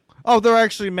mad? Oh, they're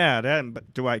actually mad.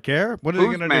 But do I care? What are they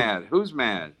Who's going to mad? Who's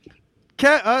mad? do?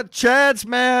 Chad's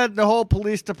mad. The whole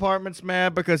police department's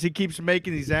mad because he keeps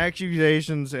making these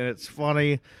accusations, and it's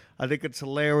funny. I think it's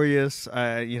hilarious.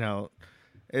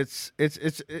 It's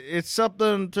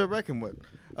something to reckon with.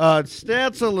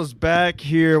 Stancil is back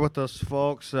here with us,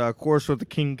 folks. Of course, with the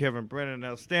King Kevin Brennan.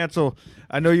 Now, Stancil,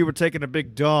 I know you were taking a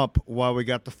big dump while we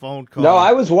got the phone call. No,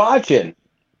 I was watching.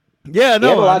 Yeah, He had a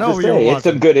no, I lot know to you were say. It's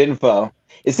watching. some good info.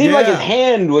 It seemed like his Yeah.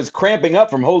 hand was cramping up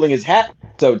from holding his hat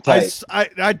so tight.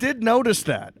 I did notice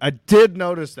that. I did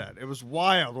notice that. It was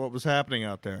wild what was happening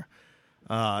out there.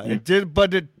 It did,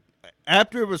 but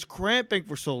after it was cramping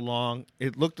for so long,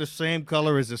 it looked the same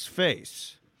color as his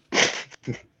face.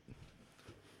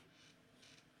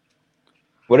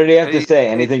 What did he have to Hey, say?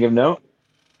 hey. Anything of note?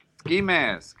 Ski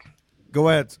mask. Go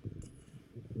ahead.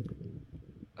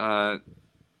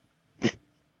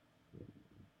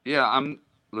 Yeah,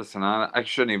 listen, I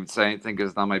shouldn't even say anything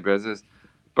because it's not my business.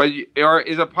 But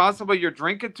is it possible you're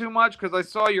drinking too much? Because I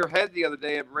saw your head the other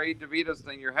day at Ray DeVito's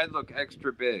thing. Your head looked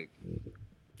extra big.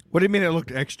 What do you mean it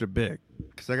looked extra big?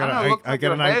 Because I don't know, it looked like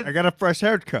your head- I got a fresh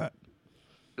haircut.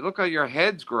 It looked like your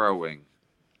head's growing.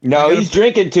 No, gotta- he's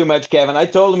drinking too much, Kevin. I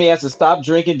told him he has to stop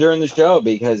drinking during the show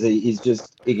because he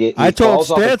I told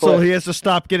falls off a Stancil cliff. he has to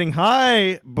stop getting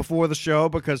high before the show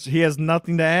because he has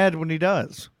nothing to add when he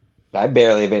does. I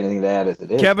barely have anything to add as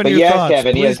it is. Kevin, but your yes, thoughts.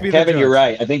 Kevin, Please be the Kevin, you're judge.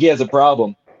 right. I think he has a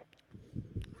problem.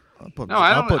 No,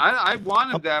 I don't. I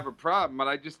want him to have a problem, but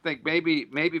I just think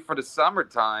maybe for the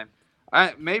summertime,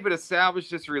 maybe to salvage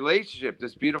this relationship,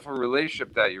 this beautiful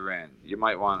relationship that you're in, you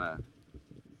might want to.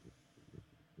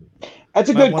 That's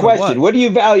a good question. What do you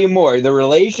value more, the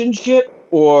relationship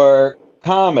or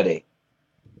comedy?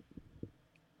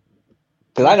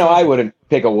 Because I know I wouldn't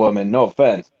pick a woman. No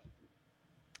offense.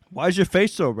 Why is your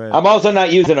face so red? I'm also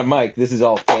not using a mic. This is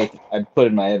all fake. I put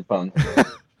in my headphones.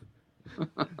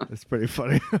 That's pretty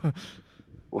funny.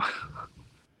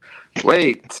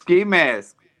 Wait, ski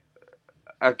mask.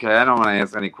 Okay, I don't want to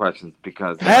ask any questions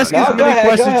because ask as many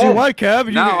questions you want,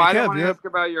 Kev. I don't want to ask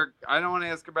about your. I don't want to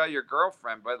ask about your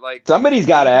girlfriend, but like somebody's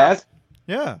got to ask.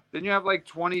 Yeah. Didn't you have like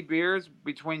 20 beers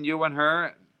between you and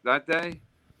her that day?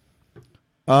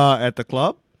 At the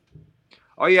club.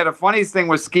 Oh yeah, the funniest thing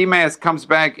was Ski Mask comes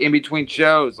back in between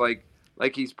shows, like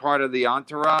he's part of the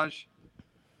entourage,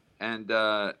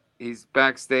 and he's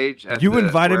backstage. You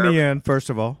invited me in,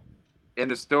 first of all.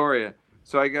 In Astoria.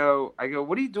 So I go,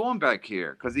 what are you doing back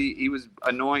here? Because he was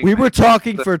annoying. We were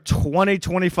talking for 20,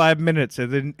 25 minutes,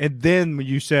 and then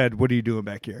you said, what are you doing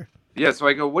back here? Yeah, so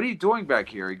I go, what are you doing back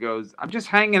here? He goes, I'm just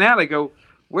hanging out. I go,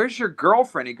 where's your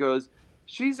girlfriend? He goes,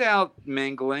 she's out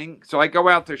mingling. So I go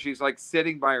out there. She's like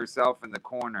sitting by herself in the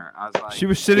corner. I was like, she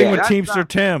was sitting with Teamster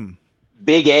Tim.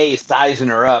 Big A sizing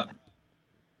her up.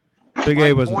 Big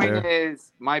A wasn't there.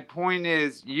 My point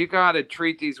is, you got to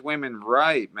treat these women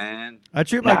right, man. I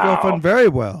treat my girlfriend very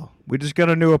well. We just got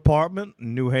a new apartment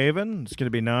in New Haven. It's going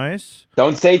to be nice.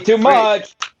 Don't say too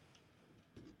much.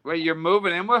 Wait, you're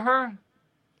moving in with her?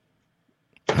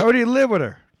 I already live with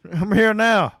her. I'm here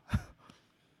now.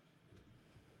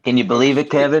 Can you believe it,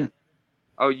 Kevin?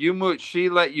 Oh, you moved. She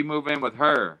let you move in with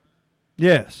her.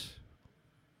 Yes.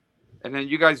 And then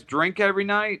you guys drink every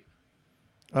night?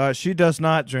 She does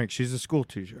not drink. She's a school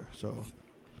teacher. So.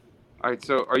 All right.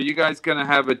 So, are you guys gonna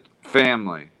have a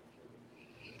family?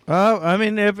 I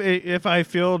mean, if I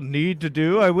feel need to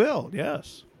do, I will.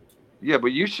 Yes. Yeah,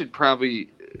 but you should probably.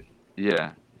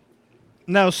 Yeah.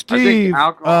 Now, Steve.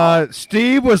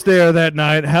 Steve was there that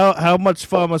night. How much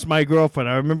fun was my girlfriend?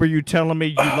 I remember you telling me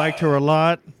you liked her a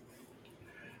lot.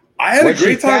 I had a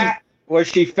great time. Was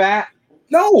she fat?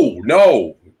 No.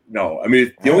 I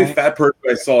mean, the only fat person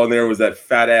I saw in there was that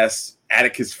fat ass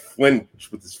Atticus Flint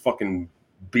with his fucking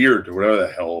beard or whatever the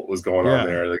hell was going on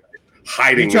there, like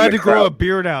hiding. He tried to crowd. grow a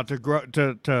beard out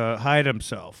to hide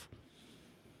himself.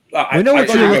 We know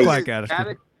what you look like,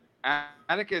 Atticus.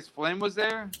 Atticus Flint was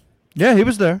there. Yeah, he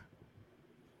was there.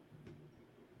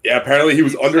 Yeah, apparently he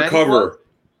was undercover.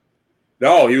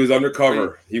 No, he was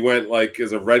undercover. He went like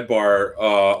as a Red Bar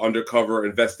undercover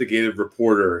investigative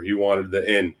reporter. He wanted the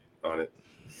in on it.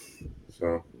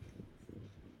 So,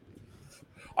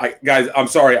 guys, I'm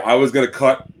sorry. I was gonna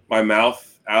cut my mouth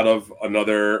out of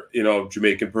another,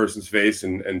 Jamaican person's face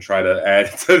and try to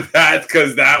add to that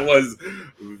because that was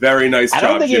very nice. I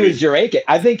don't think Jimmy. He was Jamaican.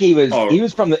 I think he was. He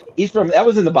was from that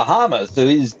was in the Bahamas. So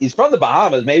he's from the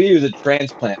Bahamas. Maybe he was a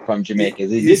transplant from Jamaica.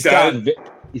 He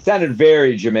sounded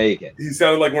very Jamaican. He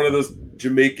sounded like one of those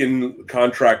Jamaican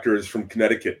contractors from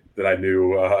Connecticut that I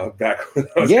knew back when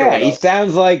I was growing up. He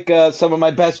sounds like some of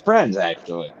my best friends,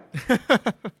 actually.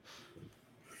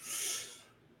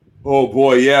 Oh,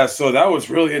 boy, yeah. So that was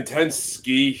really intense,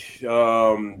 Ski.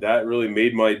 That really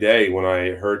made my day when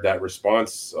I heard that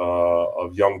response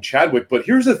of young Chadwick. But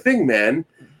here's the thing, man.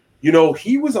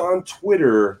 He was on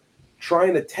Twitter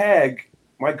trying to tag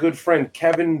my good friend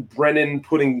Kevin Brennan,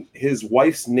 putting his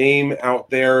wife's name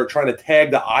out there, trying to tag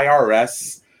the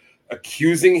IRS,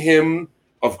 accusing him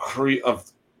of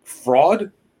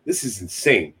fraud. This is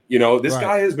insane. This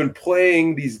guy has been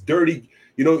playing these dirty,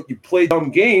 you play dumb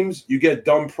games, you get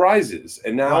dumb prizes.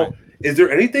 And now, is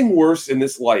there anything worse in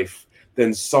this life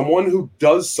than someone who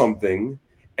does something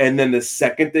and then the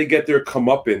second they get their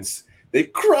comeuppance, they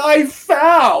cry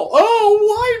foul? Oh,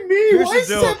 why me? Why is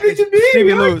this happening to me?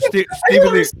 Stevie Lou,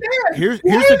 here's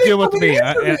the deal with me.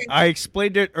 I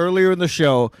explained it earlier in the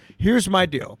show. Here's my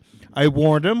deal. I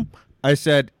warned him. I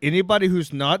said, anybody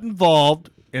who's not involved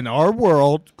in our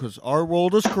world, because our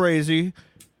world is crazy,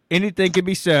 anything can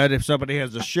be said. If somebody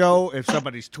has a show, if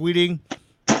somebody's tweeting,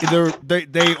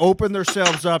 they open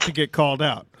themselves up to get called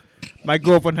out. My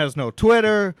girlfriend has no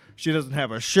Twitter. She doesn't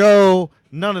have a show.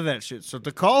 None of that shit. So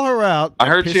to call her out, I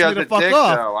heard she has a dick,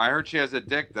 though. I heard she has a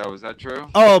dick, though. Is that true?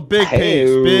 Oh, big piece.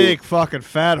 Big fucking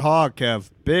fat hog,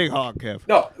 Kev. Big hog, Kev.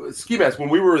 No, Ski Mask, when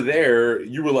we were there,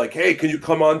 you were like, hey, can you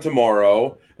come on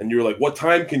tomorrow? And you were like, what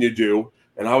time can you do?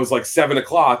 And I was like 7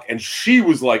 o'clock. And she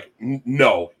was like,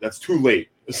 no, that's too late.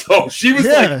 So she was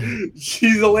like,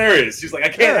 she's hilarious. She's like, I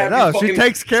can't have you fucking... she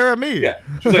takes care of me. Yeah,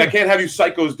 she's like, I can't have you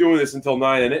psychos doing this until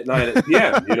 9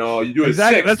 p.m. You know, you do it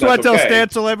exactly. at 6. That's what I tell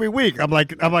Stancil every week. I'm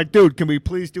like, dude, can we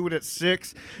please do it at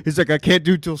 6? He's like, I can't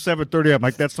do till 7:30. I'm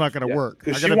like, that's not going to work.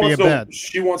 I gotta be in bed.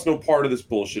 She wants no part of this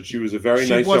bullshit. She was a very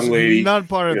nice young lady. None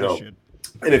part of this shit.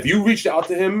 And if you reached out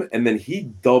to him and then he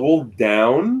doubled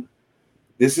down,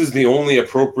 this is the only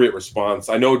appropriate response.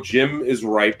 I know Jim is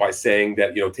right by saying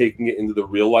that, you know, taking it into the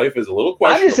real life is a little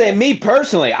questionable. I'm just saying, me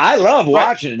personally, I love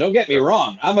watching it. Don't get me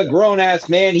wrong. I'm a grown-ass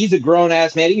man. He's a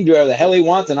grown-ass man. He can do whatever the hell he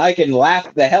wants, and I can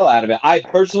laugh the hell out of it. I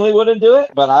personally wouldn't do it,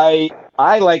 but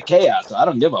I like chaos, so I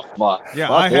don't give a fuck. Yeah,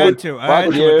 fuck I had to. I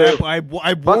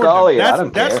warned all him. you. I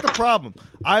don't that's care. the problem.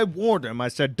 I warned him. I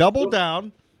said, double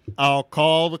down. I'll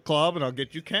call the club, and I'll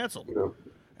get you canceled. Yeah.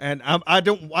 And I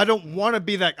don't want to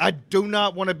be that. I do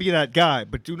not want to be that guy.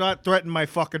 But do not threaten my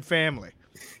fucking family.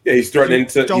 Yeah, he's threatening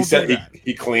to. He said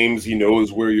he claims he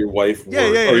knows where your wife works.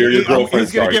 Yeah. Or your girlfriend.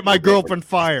 He's gonna get my girlfriend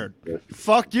fired. Yeah.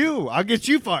 Fuck you. I'll get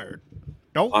you fired.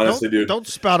 Don't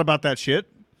spout about that shit.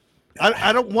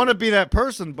 I don't want to be that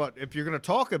person. But if you're gonna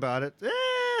talk about it,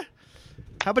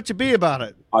 how about you be about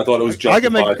it? I thought it was justified. I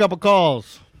can make a couple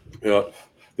calls. Yeah,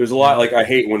 there's a lot. Like I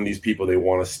hate when these people they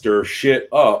want to stir shit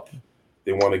up.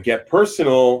 They want to get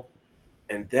personal,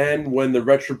 and then when the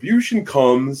retribution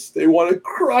comes, they want to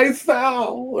cry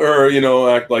foul or, you know,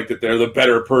 act like that they're the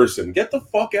better person. Get the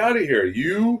fuck out of here.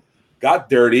 You got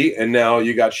dirty, and now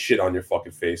you got shit on your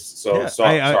fucking face. So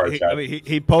sorry, Chad.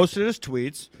 He posted his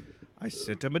tweets. I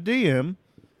sent him a DM,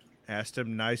 asked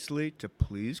him nicely to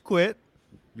please quit.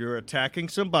 You're attacking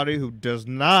somebody who does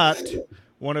not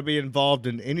want to be involved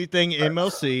in anything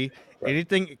MLC.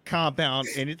 Anything compound,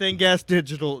 anything gas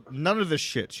digital, none of this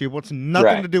shit. She wants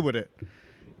nothing to do with it.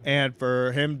 And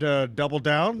for him to double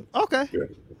down, okay. Yeah.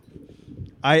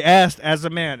 I asked as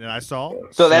a man, and I saw.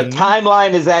 So that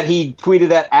timeline is that he tweeted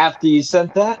that after you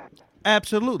sent that?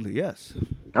 Absolutely, yes.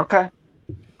 Okay.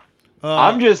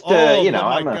 I'm just, you know. Oh,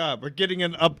 my God. We're getting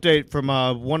an update from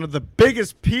one of the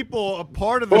biggest people, a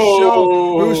part of the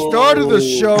show, who started the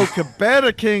show.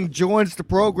 Cabana King joins the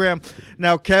program.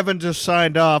 Now, Kevin just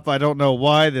signed off. I don't know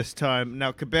why this time.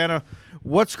 Now, Cabana,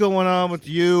 what's going on with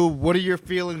you? What are your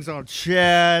feelings on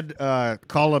Chad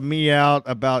calling me out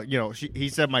about, you know, he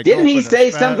said my Didn't he say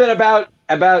something about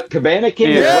Cabana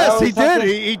King? Yes, he did.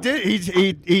 He did.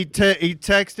 He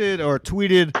texted or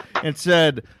tweeted and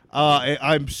said,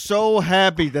 I'm so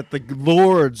happy that the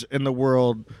lords in the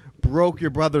world broke your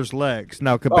brother's legs.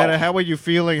 Now, Cabana, how are you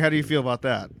feeling? How do you feel about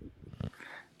that?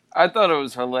 I thought it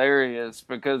was hilarious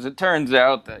because it turns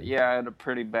out that, I had a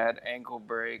pretty bad ankle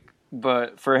break.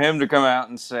 But for him to come out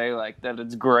and say, like, that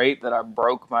it's great that I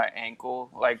broke my ankle,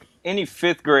 like, any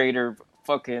fifth grader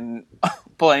fucking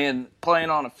playing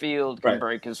on a field can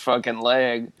break his fucking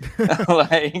leg.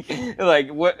 like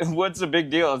what's the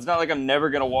big deal? It's not like I'm never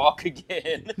gonna walk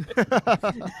again.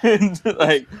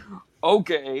 Like,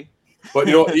 okay. But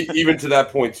you know, even to that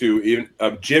point too, even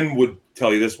Jim would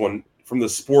tell you this one from the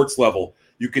sports level.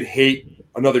 You could hate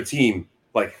another team,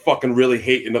 like fucking really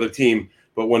hate another team,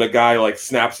 but when a guy like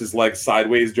snaps his leg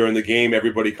sideways during the game,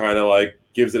 everybody kind of like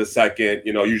gives it a second.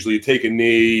 You know, usually you take a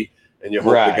knee. And you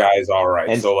hope the guy's all right.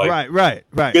 And so, like, right.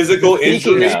 Physical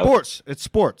injury. It's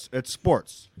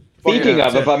sports. Speaking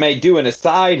of, if I may do an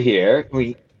aside here,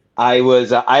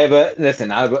 there's a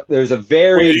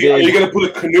very big. Are you going to put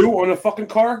a canoe on a fucking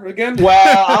car again?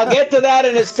 Well, I'll get to that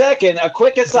in a second. A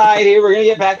quick aside here. We're going to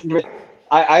get back to.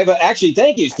 Actually,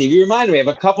 thank you, Steve. You reminded me. I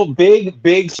have a couple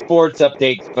big sports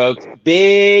updates, folks.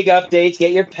 Big updates.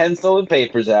 Get your pencil and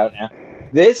papers out now.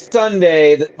 This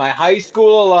Sunday, my high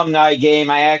school alumni game,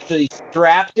 I actually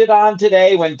strapped it on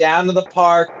today, went down to the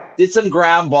park, did some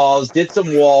ground balls, did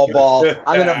some wall ball.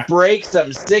 I'm going to break some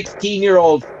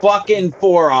 16-year-old fucking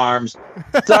forearms.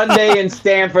 Sunday in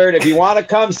Stanford. If you want to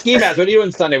come, Ski Mask, what are you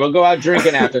doing Sunday? We'll go out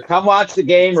drinking after. Come watch the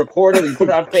game, record it, and put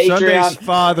it on Patreon. Sunday's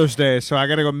Father's Day, so I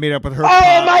got to go meet up with her.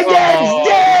 Oh, my dad's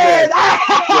dead!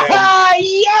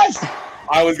 Yes!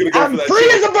 I was going to go for that. I'm free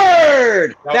as a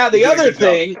bird! Now, the other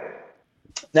thing...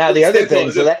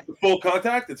 So that full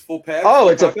contact, it's full pads. Oh,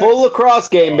 it's a full lacrosse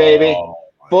game, baby.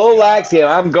 Full lax game.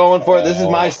 I'm going for it. This is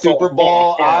my Super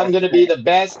Bowl. I'm going to be the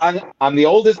best. I'm the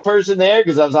oldest person there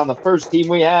because I was on the first team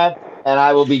we had, and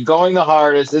I will be going the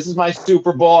hardest. This is my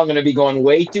Super Bowl. I'm going to be going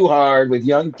way too hard with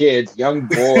young kids, young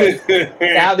boys.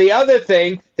 Now, the other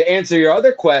thing, to answer your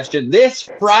other question, this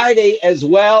Friday as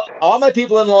well, all my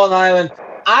people in Long Island,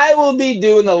 I will be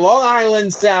doing the Long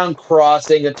Island Sound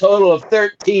crossing, a total of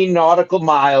 13 nautical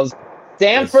miles,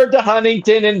 Stamford to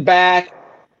Huntington and back.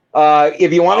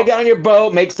 If you want to get on your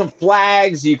boat, make some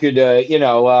flags. You could,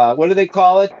 what do they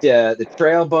call it? The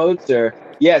trail boats, or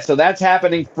So that's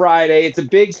happening Friday. It's a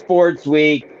big sports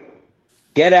week.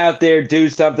 Get out there, do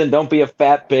something. Don't be a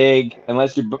fat pig,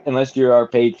 unless you're our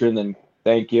patron. Then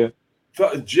thank you,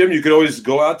 Jim. You could always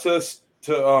go out to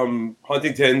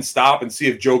Huntington, stop and see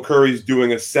if Joe Curry's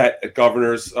doing a set at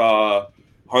Governor's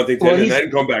Huntington, and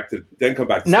then come back to.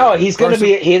 No, he's going to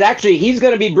be. He's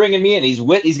going to be bringing me in.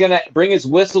 He's going to bring his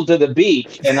whistle to the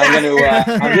beach, and I'm going to.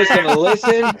 I'm just going to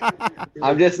listen.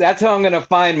 That's how I'm going to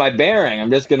find my bearing. I'm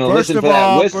just going to listen to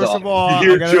that whistle. First of all,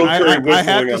 I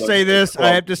have to say this.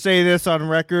 I have to say this on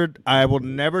record. I will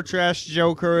never trash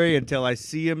Joe Curry until I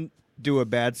see him do a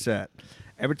bad set.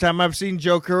 Every time I've seen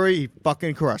Joe Curry, he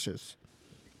fucking crushes.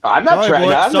 I'm not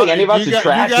trashing. I don't think any of us are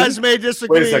trashing. You guys may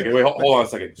disagree. Wait a second. Hold on a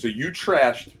second. So you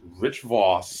trashed Rich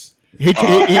Voss. He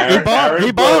bombed.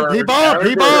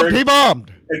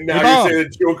 And now you're saying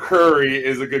that Joe Curry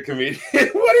is a good comedian. What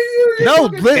are you? No,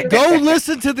 go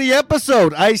listen to the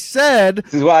episode. I said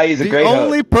this is why he's a great host. The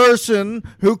only person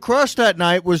who crushed that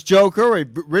night was Joe Curry.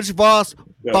 Rich Voss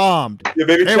bombed.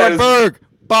 Hayward Berg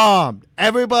bombed.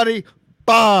 Everybody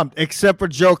bombed except for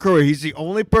Joe Curry. He's the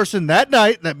only person that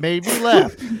night that made me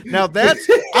laugh. Now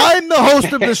I'm the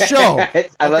host of the show. Okay?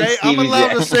 I'm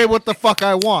allowed to say what the fuck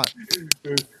I want.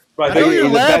 I know you're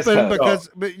laughing because,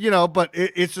 but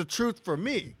it's the truth for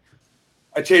me.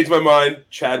 I changed my mind.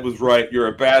 Chad was right. You're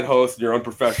a bad host and you're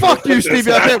unprofessional. Fuck you,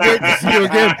 Stevie. I can't wait to see you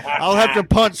again. I'll have to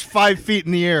punch 5 feet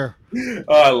in the air.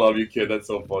 Oh, I love you, kid. That's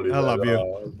so funny. I love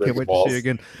you. Can't wait to see you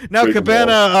again. Now,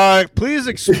 Cabana, please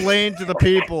explain to the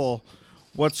people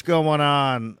what's going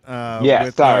on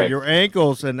with your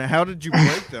ankles and how did you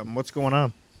break them? What's going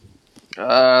on?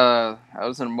 I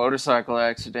was in a motorcycle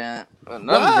accident, but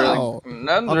nothing's on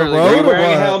really the road.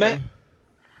 Wearing a helmet?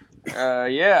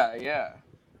 Yeah.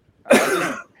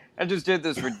 I just did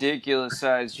this ridiculous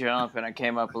size jump and I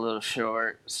came up a little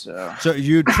short. So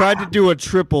you tried to do a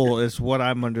triple, is what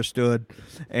I'm understood,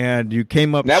 and you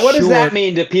came up. Now, what does that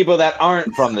mean to people that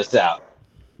aren't from the South?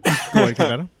 Go ahead,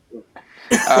 Cabana.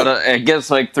 I guess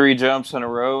like 3 jumps in a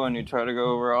row and you try to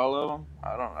go over all of them.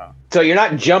 I don't know. So you're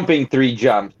not jumping 3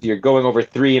 jumps. You're going over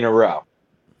 3 in a row.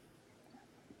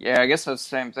 Yeah, I guess that's the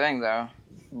same thing though.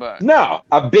 But no,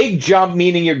 a big jump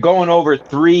meaning you're going over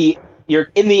 3.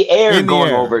 You're in the air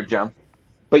going over a jump,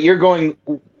 but you're going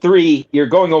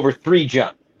over 3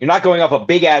 jumps. You're not going up a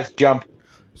big ass jump.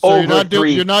 So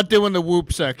you're not doing the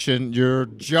whoop section. You're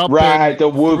jumping. Right, the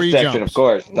whoop section, jumps. Of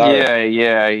course.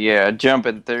 Yeah.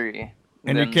 Jumping 3.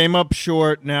 And you came up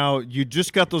short. Now, you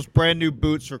just got those brand new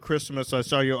boots for Christmas. I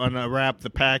saw you unwrap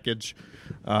the package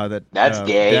that's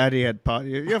gay. Daddy had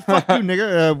yeah, fuck you,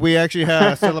 nigga. We actually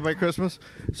celebrate Christmas.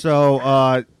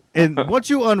 So, and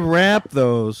once you unwrap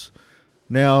those,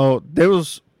 now,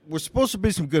 were supposed to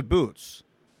be some good boots.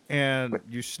 And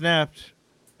you snapped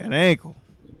an ankle.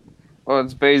 Well,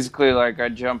 it's basically like I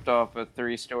jumped off a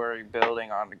 3-story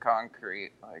building onto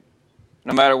concrete. Like,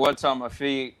 no matter what's on my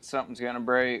feet, something's going to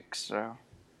break, so.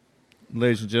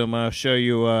 Ladies and gentlemen, I'll show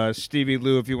you Stevie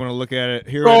Lou if you want to look at it.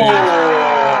 Here it is.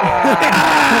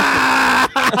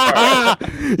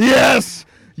 Yes!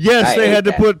 Yes, they had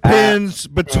to put pins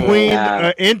between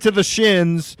into the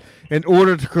shins in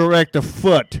order to correct a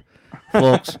foot,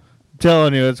 folks. I'm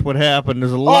telling you, that's what happened.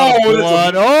 There's a lot of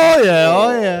blood. Oh,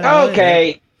 yeah.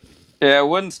 Okay. Yeah, it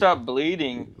wouldn't stop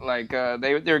bleeding. Like,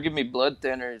 they were giving me blood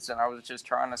thinners, and I was just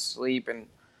trying to sleep, and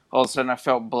all of a sudden I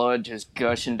felt blood just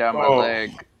gushing down my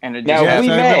leg. And it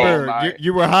just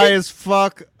you were high as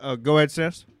fuck. Go ahead,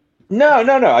 Sis. No.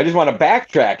 I just want to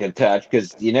backtrack a touch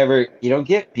because you don't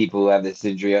get people who have this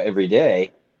injury every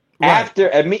day. Right.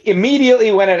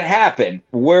 Immediately when it happened,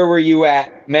 where were you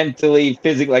at mentally,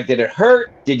 physically? Like, did it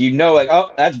hurt? Did you know, like,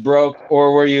 oh, that's broke?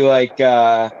 Or were you like,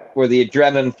 were the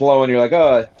adrenaline flowing? You're like,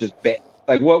 oh, it's just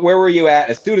like, where were you at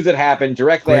as soon as it happened?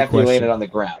 Directly after you landed on the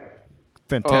ground.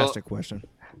 Fantastic question.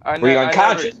 Were you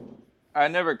unconscious? I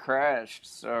never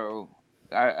crashed, so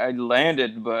I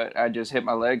landed, but I just hit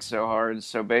my leg so hard.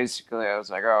 So basically, I was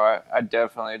like, oh, I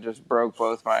definitely just broke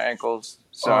both my ankles.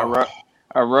 So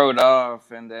I rode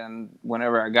off, and then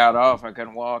whenever I got off, I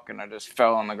couldn't walk, and I just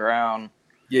fell on the ground.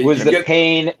 Yeah,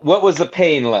 what was the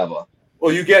pain level?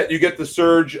 Well, you get the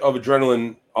surge of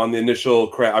adrenaline on the initial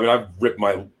crash. I mean, I've ripped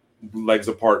my legs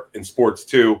apart in sports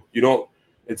too.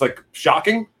 It's like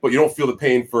shocking, but you don't feel the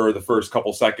pain for the first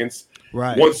couple seconds.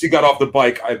 Right. Once you got off the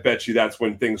bike, I bet you that's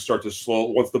when things start to slow.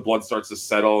 Once the blood starts to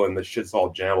settle and the shit's all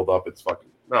jam up, it's fucking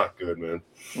not good, man.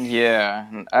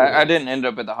 Yeah, I didn't end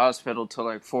up at the hospital till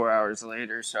like 4 hours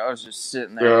later, so I was just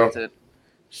sitting there with it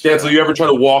Stancil, you ever try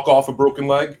to walk off a broken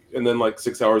leg and then like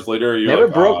 6 hours later you're Never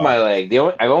like, broke my leg.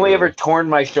 I've only ever torn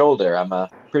my shoulder. I'm a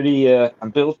pretty.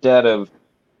 I'm built out of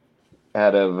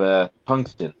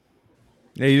tungsten.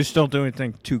 Yeah, you just don't do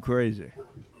anything too crazy.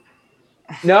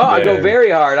 No, I go Yeah. very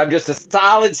hard. I'm just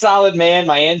a solid man.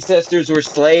 My ancestors were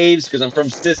slaves because I'm from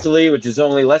Sicily, which is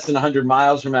only less than 100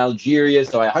 miles from Algeria.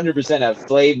 So I 100% have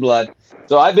slave blood.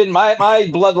 So I've been my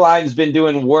bloodline's been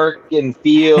doing work in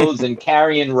fields and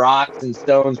carrying rocks and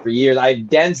stones for years. I have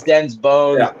dense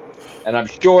bones, and I'm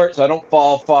short, so I don't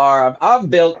fall far. I'm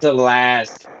built to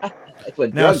last. That's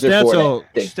what Now, drugs are for.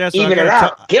 Stancil, Even I it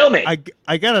gotta out, kill me.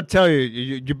 I gotta tell you,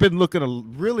 you've been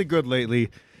looking really good lately.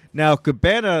 Now,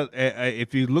 Cabana,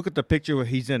 if you look at the picture where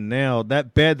he's in now,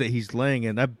 that bed that he's laying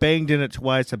in, I banged in it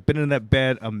twice. I've been in that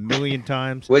bed a million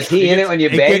times. Was he in it when you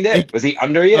banged it? Was he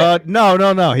under you?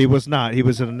 No, he was not. He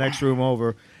was in the next room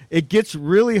over. It gets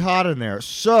really hot in there.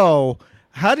 So,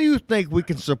 how do you think we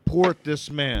can support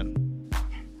this man?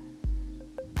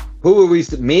 Who are we?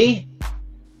 Me?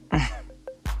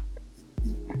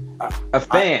 A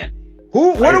fan.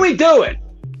 What are we doing?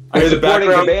 I hear the Supporting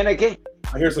background. Cabana King?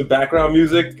 I hear some background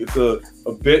music. It's a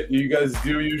bit you guys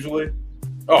do usually.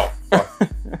 Oh,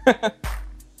 fuck.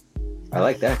 I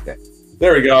like that guy.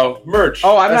 There we go. Merch.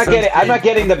 Oh, I'm not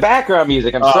getting the background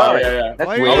music. I'm sorry. Yeah. That's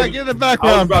Why are you weird. not getting the I was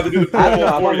background? about to do the I don't know.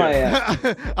 promo I'm for on you.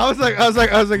 my. I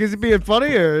was like, is he being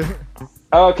funny or?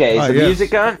 Okay, is the yes.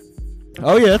 music on?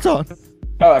 Oh yeah, it's on.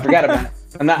 Oh, I forgot about it.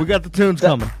 I'm not. We got the tunes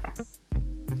coming.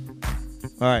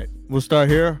 All right, we'll start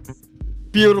here.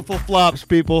 Beautiful flops,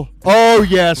 people. Oh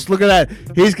yes, look at that.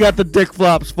 He's got the dick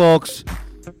flops, folks.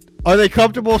 Are they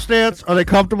comfortable, Stance? Are they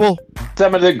comfortable?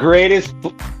 Some of the greatest.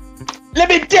 Let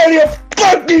me tell you,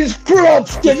 fuck these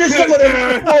flops. This is some of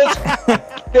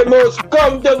the most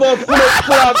comfortable flip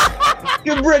flops.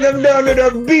 You bring them down to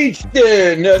the beach,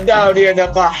 then down here in the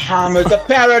Bahamas, the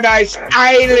Paradise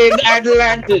Island,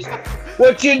 Atlantis.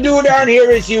 What you do down here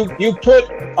is you put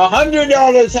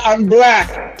 $100 on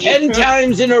black 10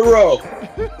 times in a row.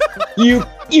 You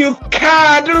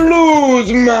can't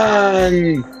lose,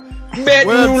 man. Bet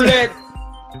roulette.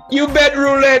 You bet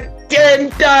roulette 10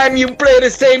 times. You play the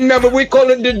same number. We call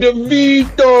it the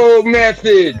DeVito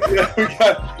method.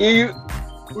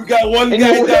 We got one And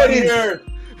guy you down ready? here.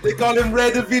 They call him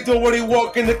Red DeVito when he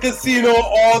walk in the casino.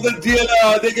 All the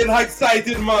dealer, they get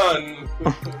excited, man.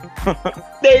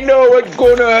 They know what's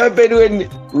gonna happen when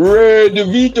Red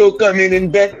DeVito come in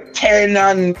and bet 10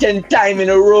 times in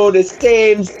a row, the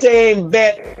same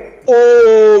bet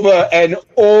over and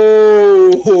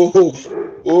over.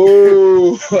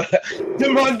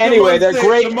 Anyway, they're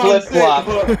great flip flops.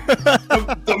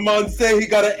 The man say he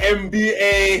got an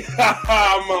MBA.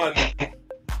 man.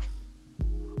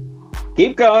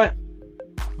 Keep going.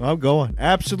 I'm going.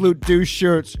 Absolute Douche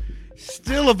shirts.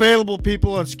 Still available,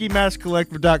 people, on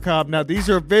SkiMaskCollective.com. Now, these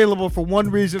are available for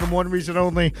one reason and one reason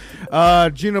only.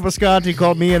 Gino Bisconti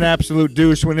called me an absolute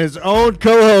douche when his own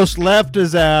co-host left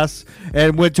his ass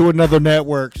and went to another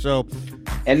network. So,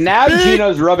 And now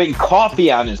Gino's rubbing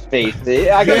coffee on his face.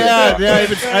 I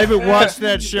haven't watched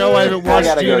that show. I haven't watched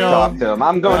gotta Gino. go talk to him.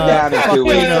 I'm going down in 2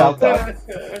 weeks. I'll talk.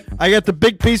 I got the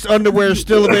big piece underwear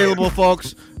still available,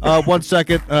 folks. 1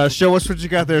 second. Show us what you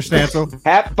got there, Stancil.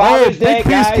 Happy Father's Day, big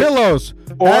piece guys. pillows.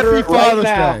 Order Happy it right Father's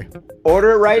now. Day.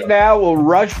 Order it right now. We'll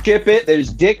rush ship it.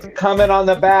 There's dicks coming on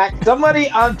the back. Somebody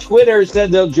on Twitter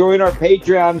said they'll join our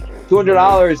Patreon.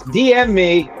 $200. DM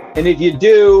me, and if you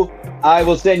do, I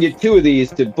will send you 2 of these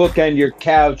to bookend your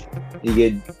couch. You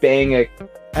can bang a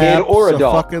kid or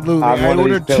adult. Absolutely. on I one of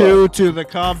these ordered pillows. 2 to the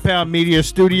Compound Media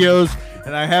Studios,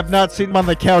 and I have not seen him on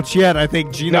the couch yet. I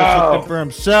think Gino took them for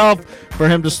himself, for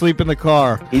him to sleep in the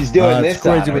car. He's doing It's this.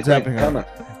 crazy on what's it. happening. Coming.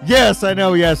 Yes, I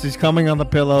know. Yes, he's coming on the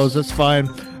pillows. That's fine.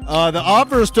 The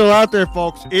offer is still out there,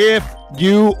 folks. If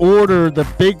you order the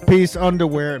big piece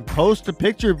underwear and post a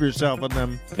picture of yourself in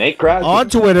them Nate Crosby. on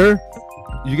Twitter,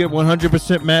 you get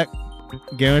 100% Mac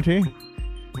guarantee.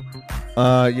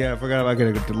 Yeah, I forgot. I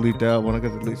gotta delete that one. I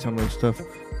gotta delete some of this stuff.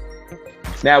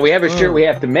 Now we have a shirt we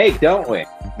have to make, don't we?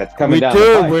 That's coming We down do.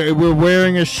 the pipe. We're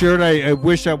wearing a shirt. I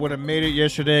wish I would have made it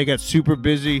yesterday. I got super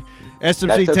busy. SMC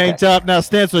That's okay. tank top. Now,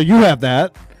 Stancil, you have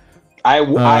that.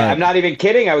 I'm not even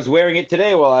kidding. I was wearing it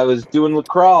today while I was doing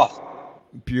lacrosse.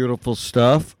 Beautiful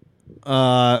stuff.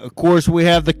 Of course, we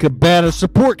have the Cabana.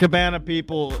 Support Cabana,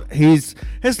 people. His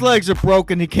legs are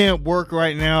broken. He can't work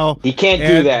right now. He can't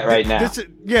do that right now. This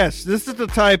is the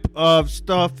type of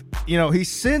stuff, he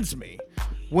sends me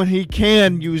when he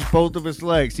can use both of his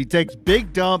legs. He takes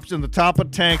big dumps in the top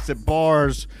of tanks at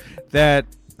bars that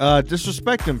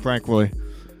disrespect him, frankly.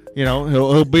 You know,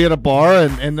 he'll be at a bar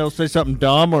and they'll say something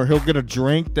dumb, or he'll get a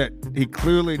drink that he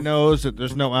clearly knows that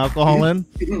there's no alcohol in.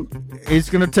 He's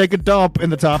going to take a dump in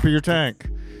the top of your tank.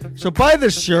 So buy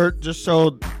this shirt just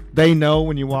so they know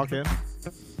when you walk in.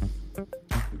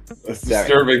 That's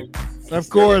disturbing. Of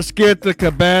course, get the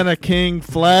Cabana King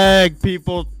flag,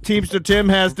 people. Teamster Tim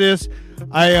has this.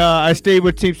 I stayed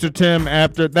with Teamster Tim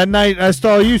after that night. I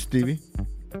saw you, Stevie.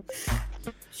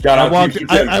 Shout I out walked.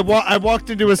 Teamster Tim. I walked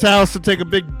into his house to take a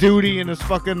big duty in his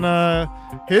fucking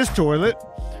his toilet.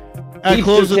 I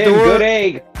closed the Tim, door. good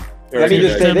egg. Let me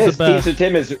just say Tim's this: the best. Teamster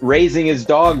Tim is raising his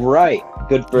dog right.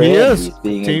 Good for He him. is. He's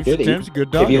being a Teamster goodie. Tim's a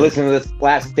good dog. If you listen to this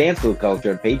last Stansel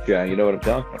culture on Patreon, you know what I'm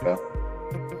talking about.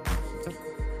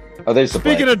 Oh, there's the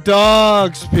Speaking flag. of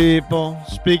dogs, people.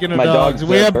 Speaking of My dogs,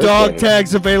 dog's we have birthday dog today.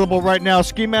 tags available right now.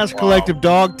 Ski Mask Collective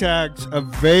dog tags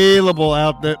available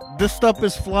out there. This stuff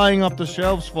is flying off the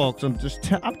shelves, folks. I'm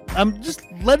just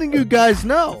letting you guys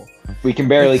know. We can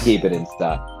barely keep it in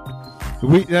stock. I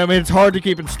mean, it's hard to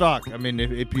keep in stock. I mean,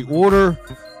 if you order,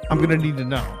 I'm gonna need to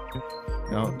know.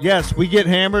 You know, yes, we get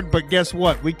hammered, but guess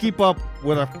what? We keep up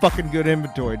with our fucking good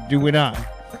inventory. Do we not?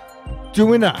 Do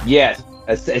we not? Yes,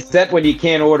 except when you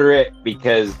can't order it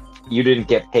because you didn't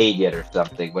get paid yet or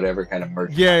something. Whatever kind of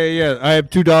merch. Yeah. I have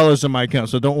 $2 in my account,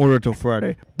 so don't order it till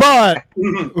Friday. But,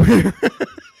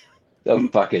 So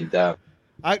fucking dumb.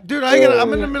 I'm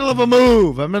in the middle of a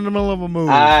move.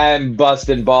 I'm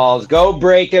busting balls. Go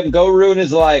break him. Go ruin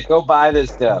his life. Go buy this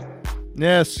stuff.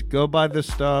 Yes, go buy this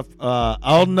stuff.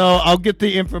 I'll get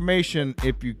the information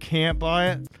if you can't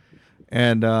buy it,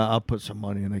 and I'll put some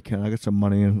money in the account. I got some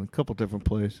money in a couple different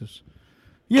places.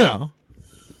 You know,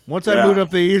 once I moved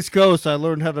up the East Coast, I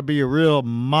learned how to be a real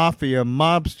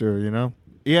mobster. You know,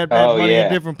 he had money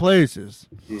in different places.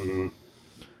 Mm-hmm.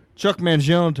 Chuck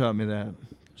Mangione taught me that.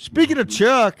 Speaking of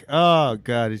Chuck, oh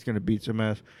God, he's gonna beat some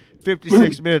ass.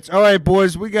 56 minutes. All right,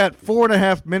 boys, we got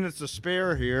 4.5 minutes to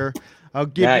spare here. I'll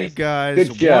give you guys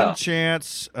one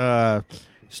chance.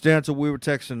 Stancil, we were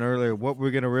texting earlier. What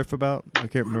we're gonna riff about? I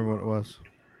can't remember what it was.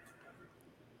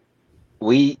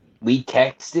 We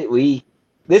texted.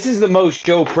 This is the most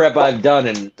show prep I've done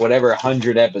in whatever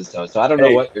 100 episodes. So I don't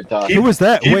know what you're talking. Who was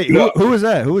that? Wait, who was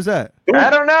that? Who was that? I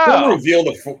don't know. Don't reveal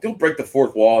don't break the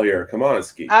fourth wall here. Come on,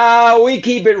 Ski. We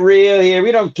keep it real here.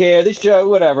 We don't care. This show,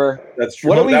 whatever. That's true.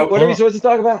 What are we supposed to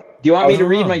talk about? Do you want me to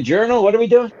read my journal? What are we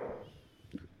doing?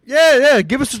 Yeah.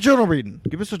 Give us a journal reading.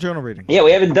 Yeah,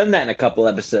 we haven't done that in a couple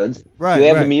episodes. Right. Do we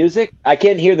have the music? I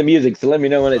can't hear the music, so let me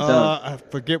know when it's on. I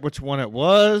forget which one it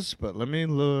was, but let me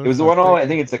look. It was the one I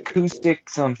think it's acoustic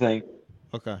something.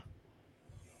 Okay.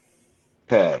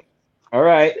 All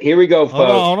right, here we go,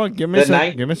 folks. Hold on. Give me a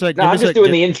sec. No, I'm just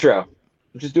doing the intro.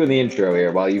 I'm just doing the intro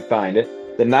here while you find it.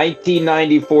 The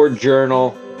 1994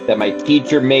 journal that my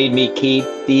teacher made me keep.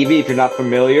 Stevie, if you're not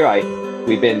familiar,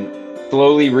 we've been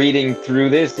slowly reading through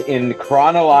this in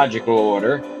chronological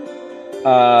order.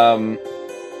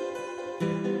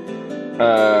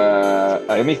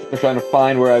 Let me trying to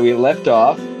find where we left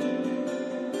off.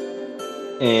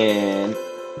 And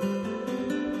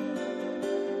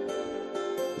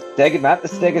not the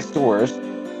Stegosaurus.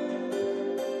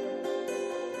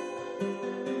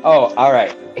 Oh, all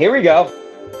right. Here we go.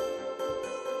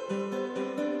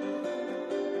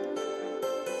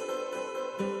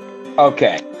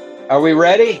 Okay. Are we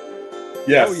ready?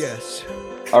 Yes. Oh, yes.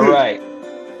 All right.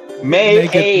 May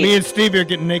 8th. Me and Stevie are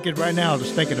getting naked right now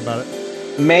just thinking about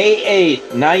it. May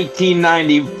 8th,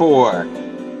 1994.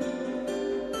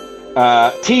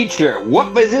 Teacher,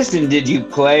 what position did you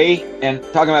play? And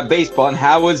talking about baseball, and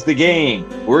how was the game?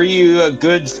 Were you a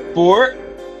good sport?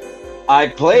 I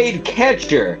played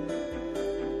catcher.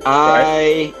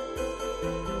 I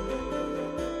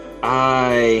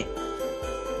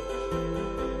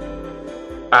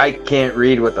can't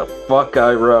read what the fuck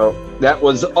I wrote. That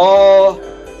was all.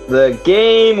 The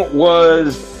game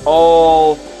was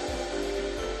all.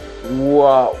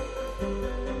 Wow.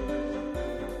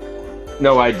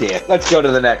 No idea. Let's go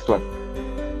to the next one.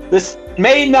 This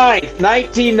May 9th,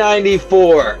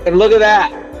 1994. And look at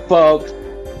that, folks.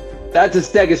 That's a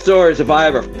Stegosaurus if I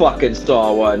ever fucking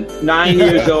saw one. 9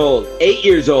 years old. 8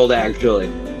 years old, actually.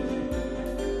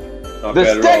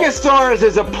 The Stegosaurus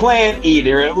is a plant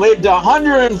eater. It lived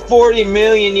 140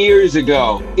 million years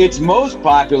ago. Its most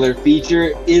popular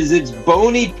feature is its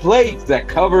bony plates that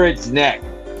cover its neck.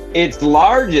 Its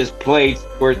largest plates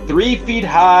were 3 feet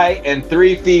high and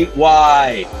 3 feet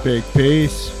wide. Big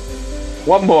piece.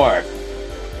 One more.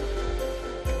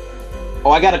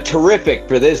 Oh, I got a terrific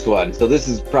for this one, so this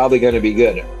is probably going to be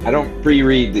good. I don't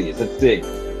pre-read these. Let's see.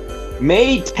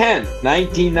 May 10th,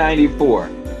 1994.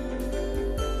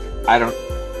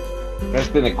 That's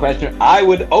been the question. I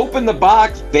would open the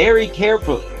box very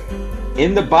carefully.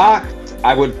 In the box,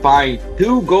 I would find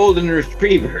 2 golden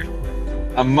retrievers,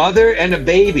 a mother and a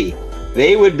baby.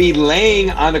 They would be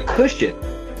laying on a cushion.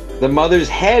 The mother's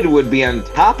head would be on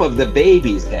top of the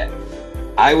baby's head.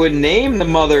 I would name the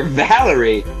mother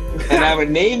Valerie, and I would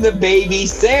name the baby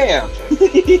Sam.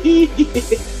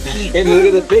 And look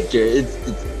at the picture.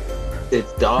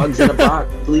 It's dogs in a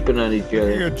box sleeping on each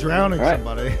other. You're drowning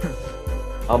somebody.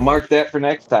 I'll mark that for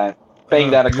next time.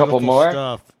 Banged out a couple Beautiful more.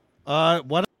 Stuff.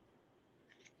 What?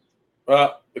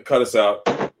 Cut us out.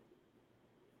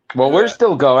 Well, we're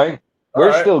still going.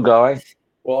 We're still going.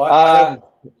 Well, I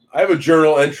have a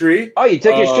journal entry. Oh, you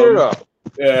took your shirt off.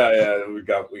 Yeah, we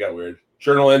got weird.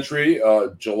 Journal entry,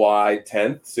 July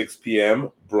 10th, 6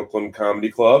 p.m., Brooklyn Comedy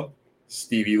Club,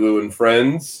 Stevie Lou and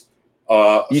Friends.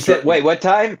 You said, wait, what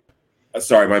time?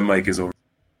 Sorry, my mic is over.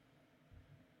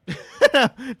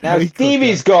 Now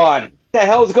Stevie's gone. What the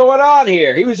hell's going on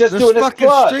here? He was just doing his fucking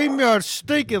plug. StreamYard's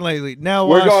stinking lately. Now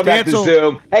We're going back to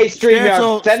Zoom. Hey,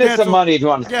 StreamYard, send us some money if you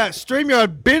want to. Yeah,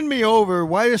 StreamYard, bend me over.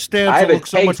 Why does I have Stancil a look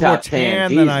so much tank more top tan,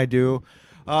 tan than Jesus. I do?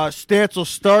 Stancil,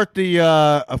 start the,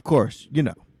 of course, you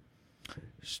know.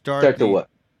 Start the what?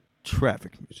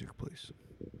 Traffic music, please.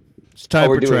 It's time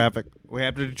we're for doing- traffic. We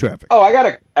have to do traffic. Oh, I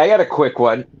got a quick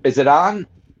one. Is it on?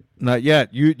 Not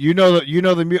yet. You know the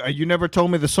you never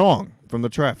told me the song from the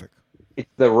traffic. It's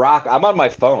the Rock. I'm on my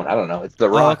phone. I don't know. It's the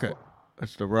Rock. Okay,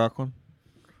 that's the rock one.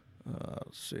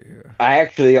 Let's see here. I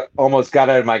actually almost got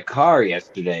out of my car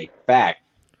yesterday. Fact.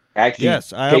 Actually,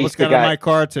 Yes, I almost got out of my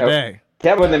car today.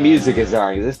 Tell me when the music is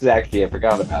on. This is actually, I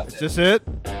forgot about Is this. this it?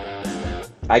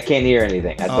 I can't hear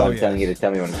anything. That's why I'm yes. telling you to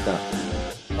tell me when it's done.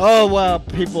 Oh, wow,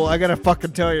 people, I gotta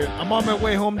fucking tell you. I'm on my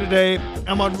way home today.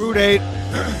 I'm on Route 8.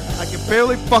 I can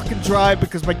barely fucking drive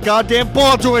because my goddamn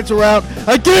ball joints are out.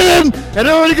 I get in, and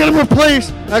I already got them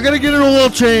replaced. I gotta get an oil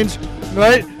change,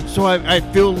 right? So I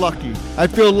feel lucky. I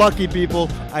feel lucky, people.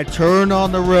 I turn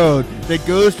on the road that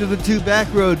goes to the 2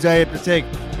 back roads I have to take,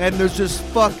 and there's this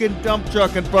fucking dump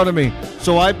truck in front of me.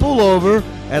 So I pull over,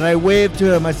 and I wave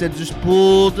to him. I said, just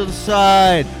pull to the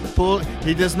side. Pull.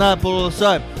 He does not pull to the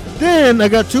side. Then I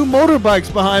got 2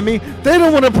 motorbikes behind me. They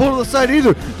don't want to pull to the side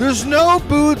either. There's no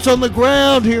boots on the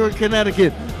ground here in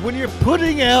Connecticut. When you're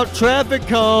putting out traffic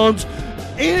cones,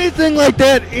 anything like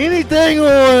that, anything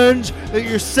orange that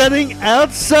you're setting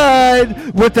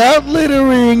outside without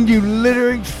littering, you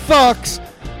littering fucks,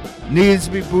 needs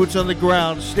to be boots on the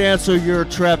ground. Stancil your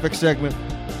traffic segment.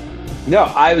 No,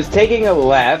 I was taking a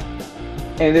left,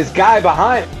 and this guy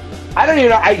behind, I don't even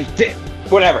know,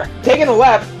 whatever. Taking a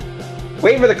left,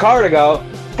 waiting for the car to go.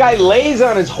 This guy lays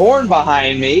on his horn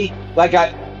behind me like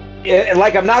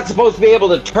I'm not supposed to be able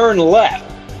to turn left.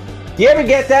 Do you ever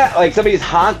get that? Like somebody's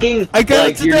honking? I got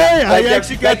like it today. I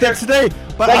actually got that today.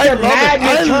 But like I they're love mad it.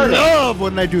 you're I turning. love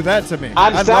when they do that to me.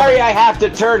 I'm sorry I have to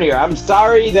turn here. I'm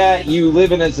sorry that you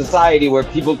live in a society where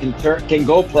people can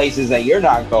go places that you're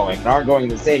not going and aren't going in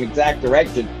the same exact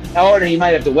direction. Or you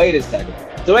might have to wait a second.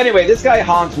 So anyway, this guy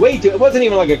honks way too. It wasn't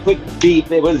even like a quick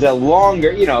beep. It was a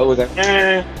longer, it was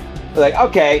a like,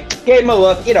 okay, gave him a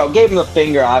look, gave him the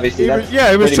finger, obviously.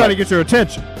 He was trying to get your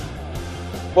attention.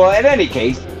 Well, in any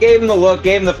case, gave him the look,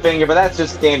 gave him the finger, but that's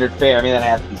just standard fare. I mean, that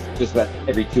happens just about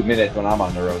every 2 minutes when I'm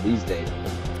on the road these days.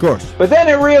 Of course. But then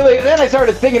then I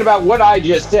started thinking about what I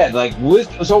just said. Like,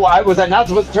 was I not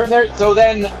supposed to turn there? So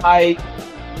then I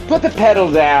put the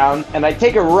pedal down and I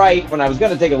take a right when I was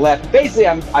going to take a left. Basically,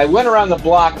 I went around the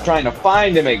block trying to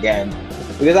find him again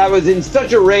because I was in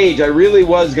such a rage. I really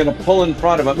was going to pull in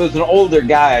front of him. It was an older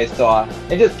guy I saw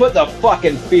and just put the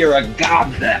fucking fear of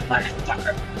God that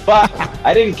motherfucker. But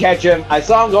I didn't catch him. I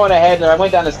saw him going ahead and I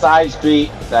went down a side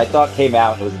street that I thought came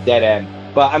out and it was a dead end.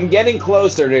 But I'm getting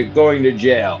closer to going to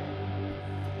jail.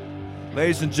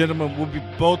 Ladies and gentlemen, we'll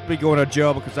both be going to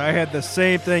jail because I had the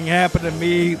same thing happen to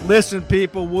me. Listen,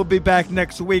 people, we'll be back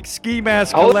next week.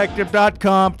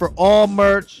 SkiMaskCollective.com for all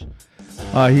merch.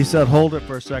 He said hold it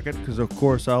for a second because, of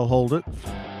course, I'll hold it.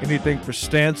 Anything for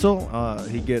Stancil.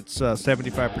 He gets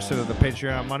 75% of the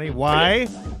Patreon money. Why?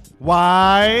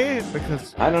 Why?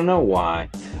 Because I don't know why.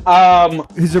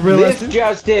 he's a real This estate.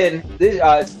 just in.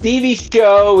 This Stevie's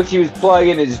show, which he was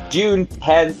plugging, is June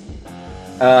 10th.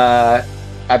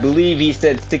 I believe he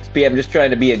said 6 p.m. Just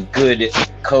trying to be a good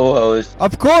co-host.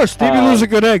 Of course, Stevie Lou's a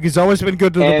good egg. He's always been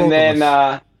good to the both And then of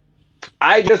us.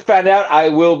 I just found out I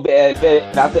will be.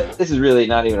 This is really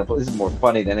not even. This is more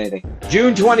funny than anything.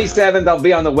 June 27th, I'll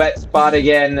be on the wet spot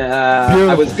again.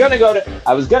 I was gonna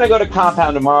go to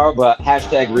Compound tomorrow, but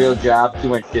 #real job. Too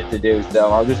much shit to do,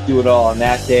 so I'll just do it all on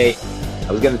that day.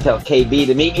 I was gonna tell KB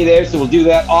to meet me there, so we'll do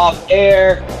that off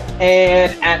air.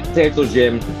 and at Stancil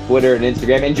Gym, Twitter and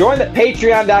Instagram. And join the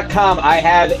Patreon.com. I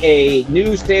have a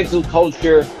new Stancil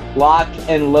Culture lock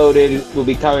and loaded. Will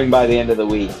be coming by the end of the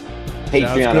week.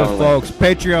 Patreon Sounds good, only. folks.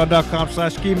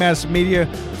 Patreon.com/SkiMasterMedia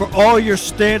for all your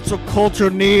Stancil Culture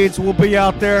needs. We'll be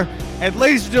out there. And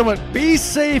ladies and gentlemen, be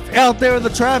safe out there in the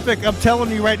traffic. I'm telling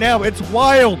you right now, it's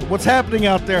wild what's happening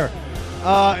out there.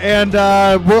 And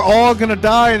we're all going to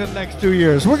die in the next 2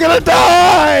 years. We're going to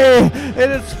die!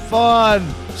 And it's fun.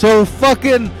 So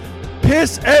fucking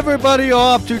piss everybody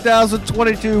off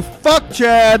 2022. Fuck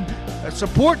Chad.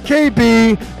 Support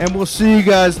KB. And we'll see you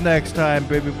guys next time,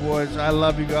 baby boys. I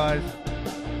love you guys.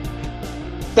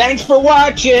 Thanks for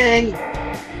watching.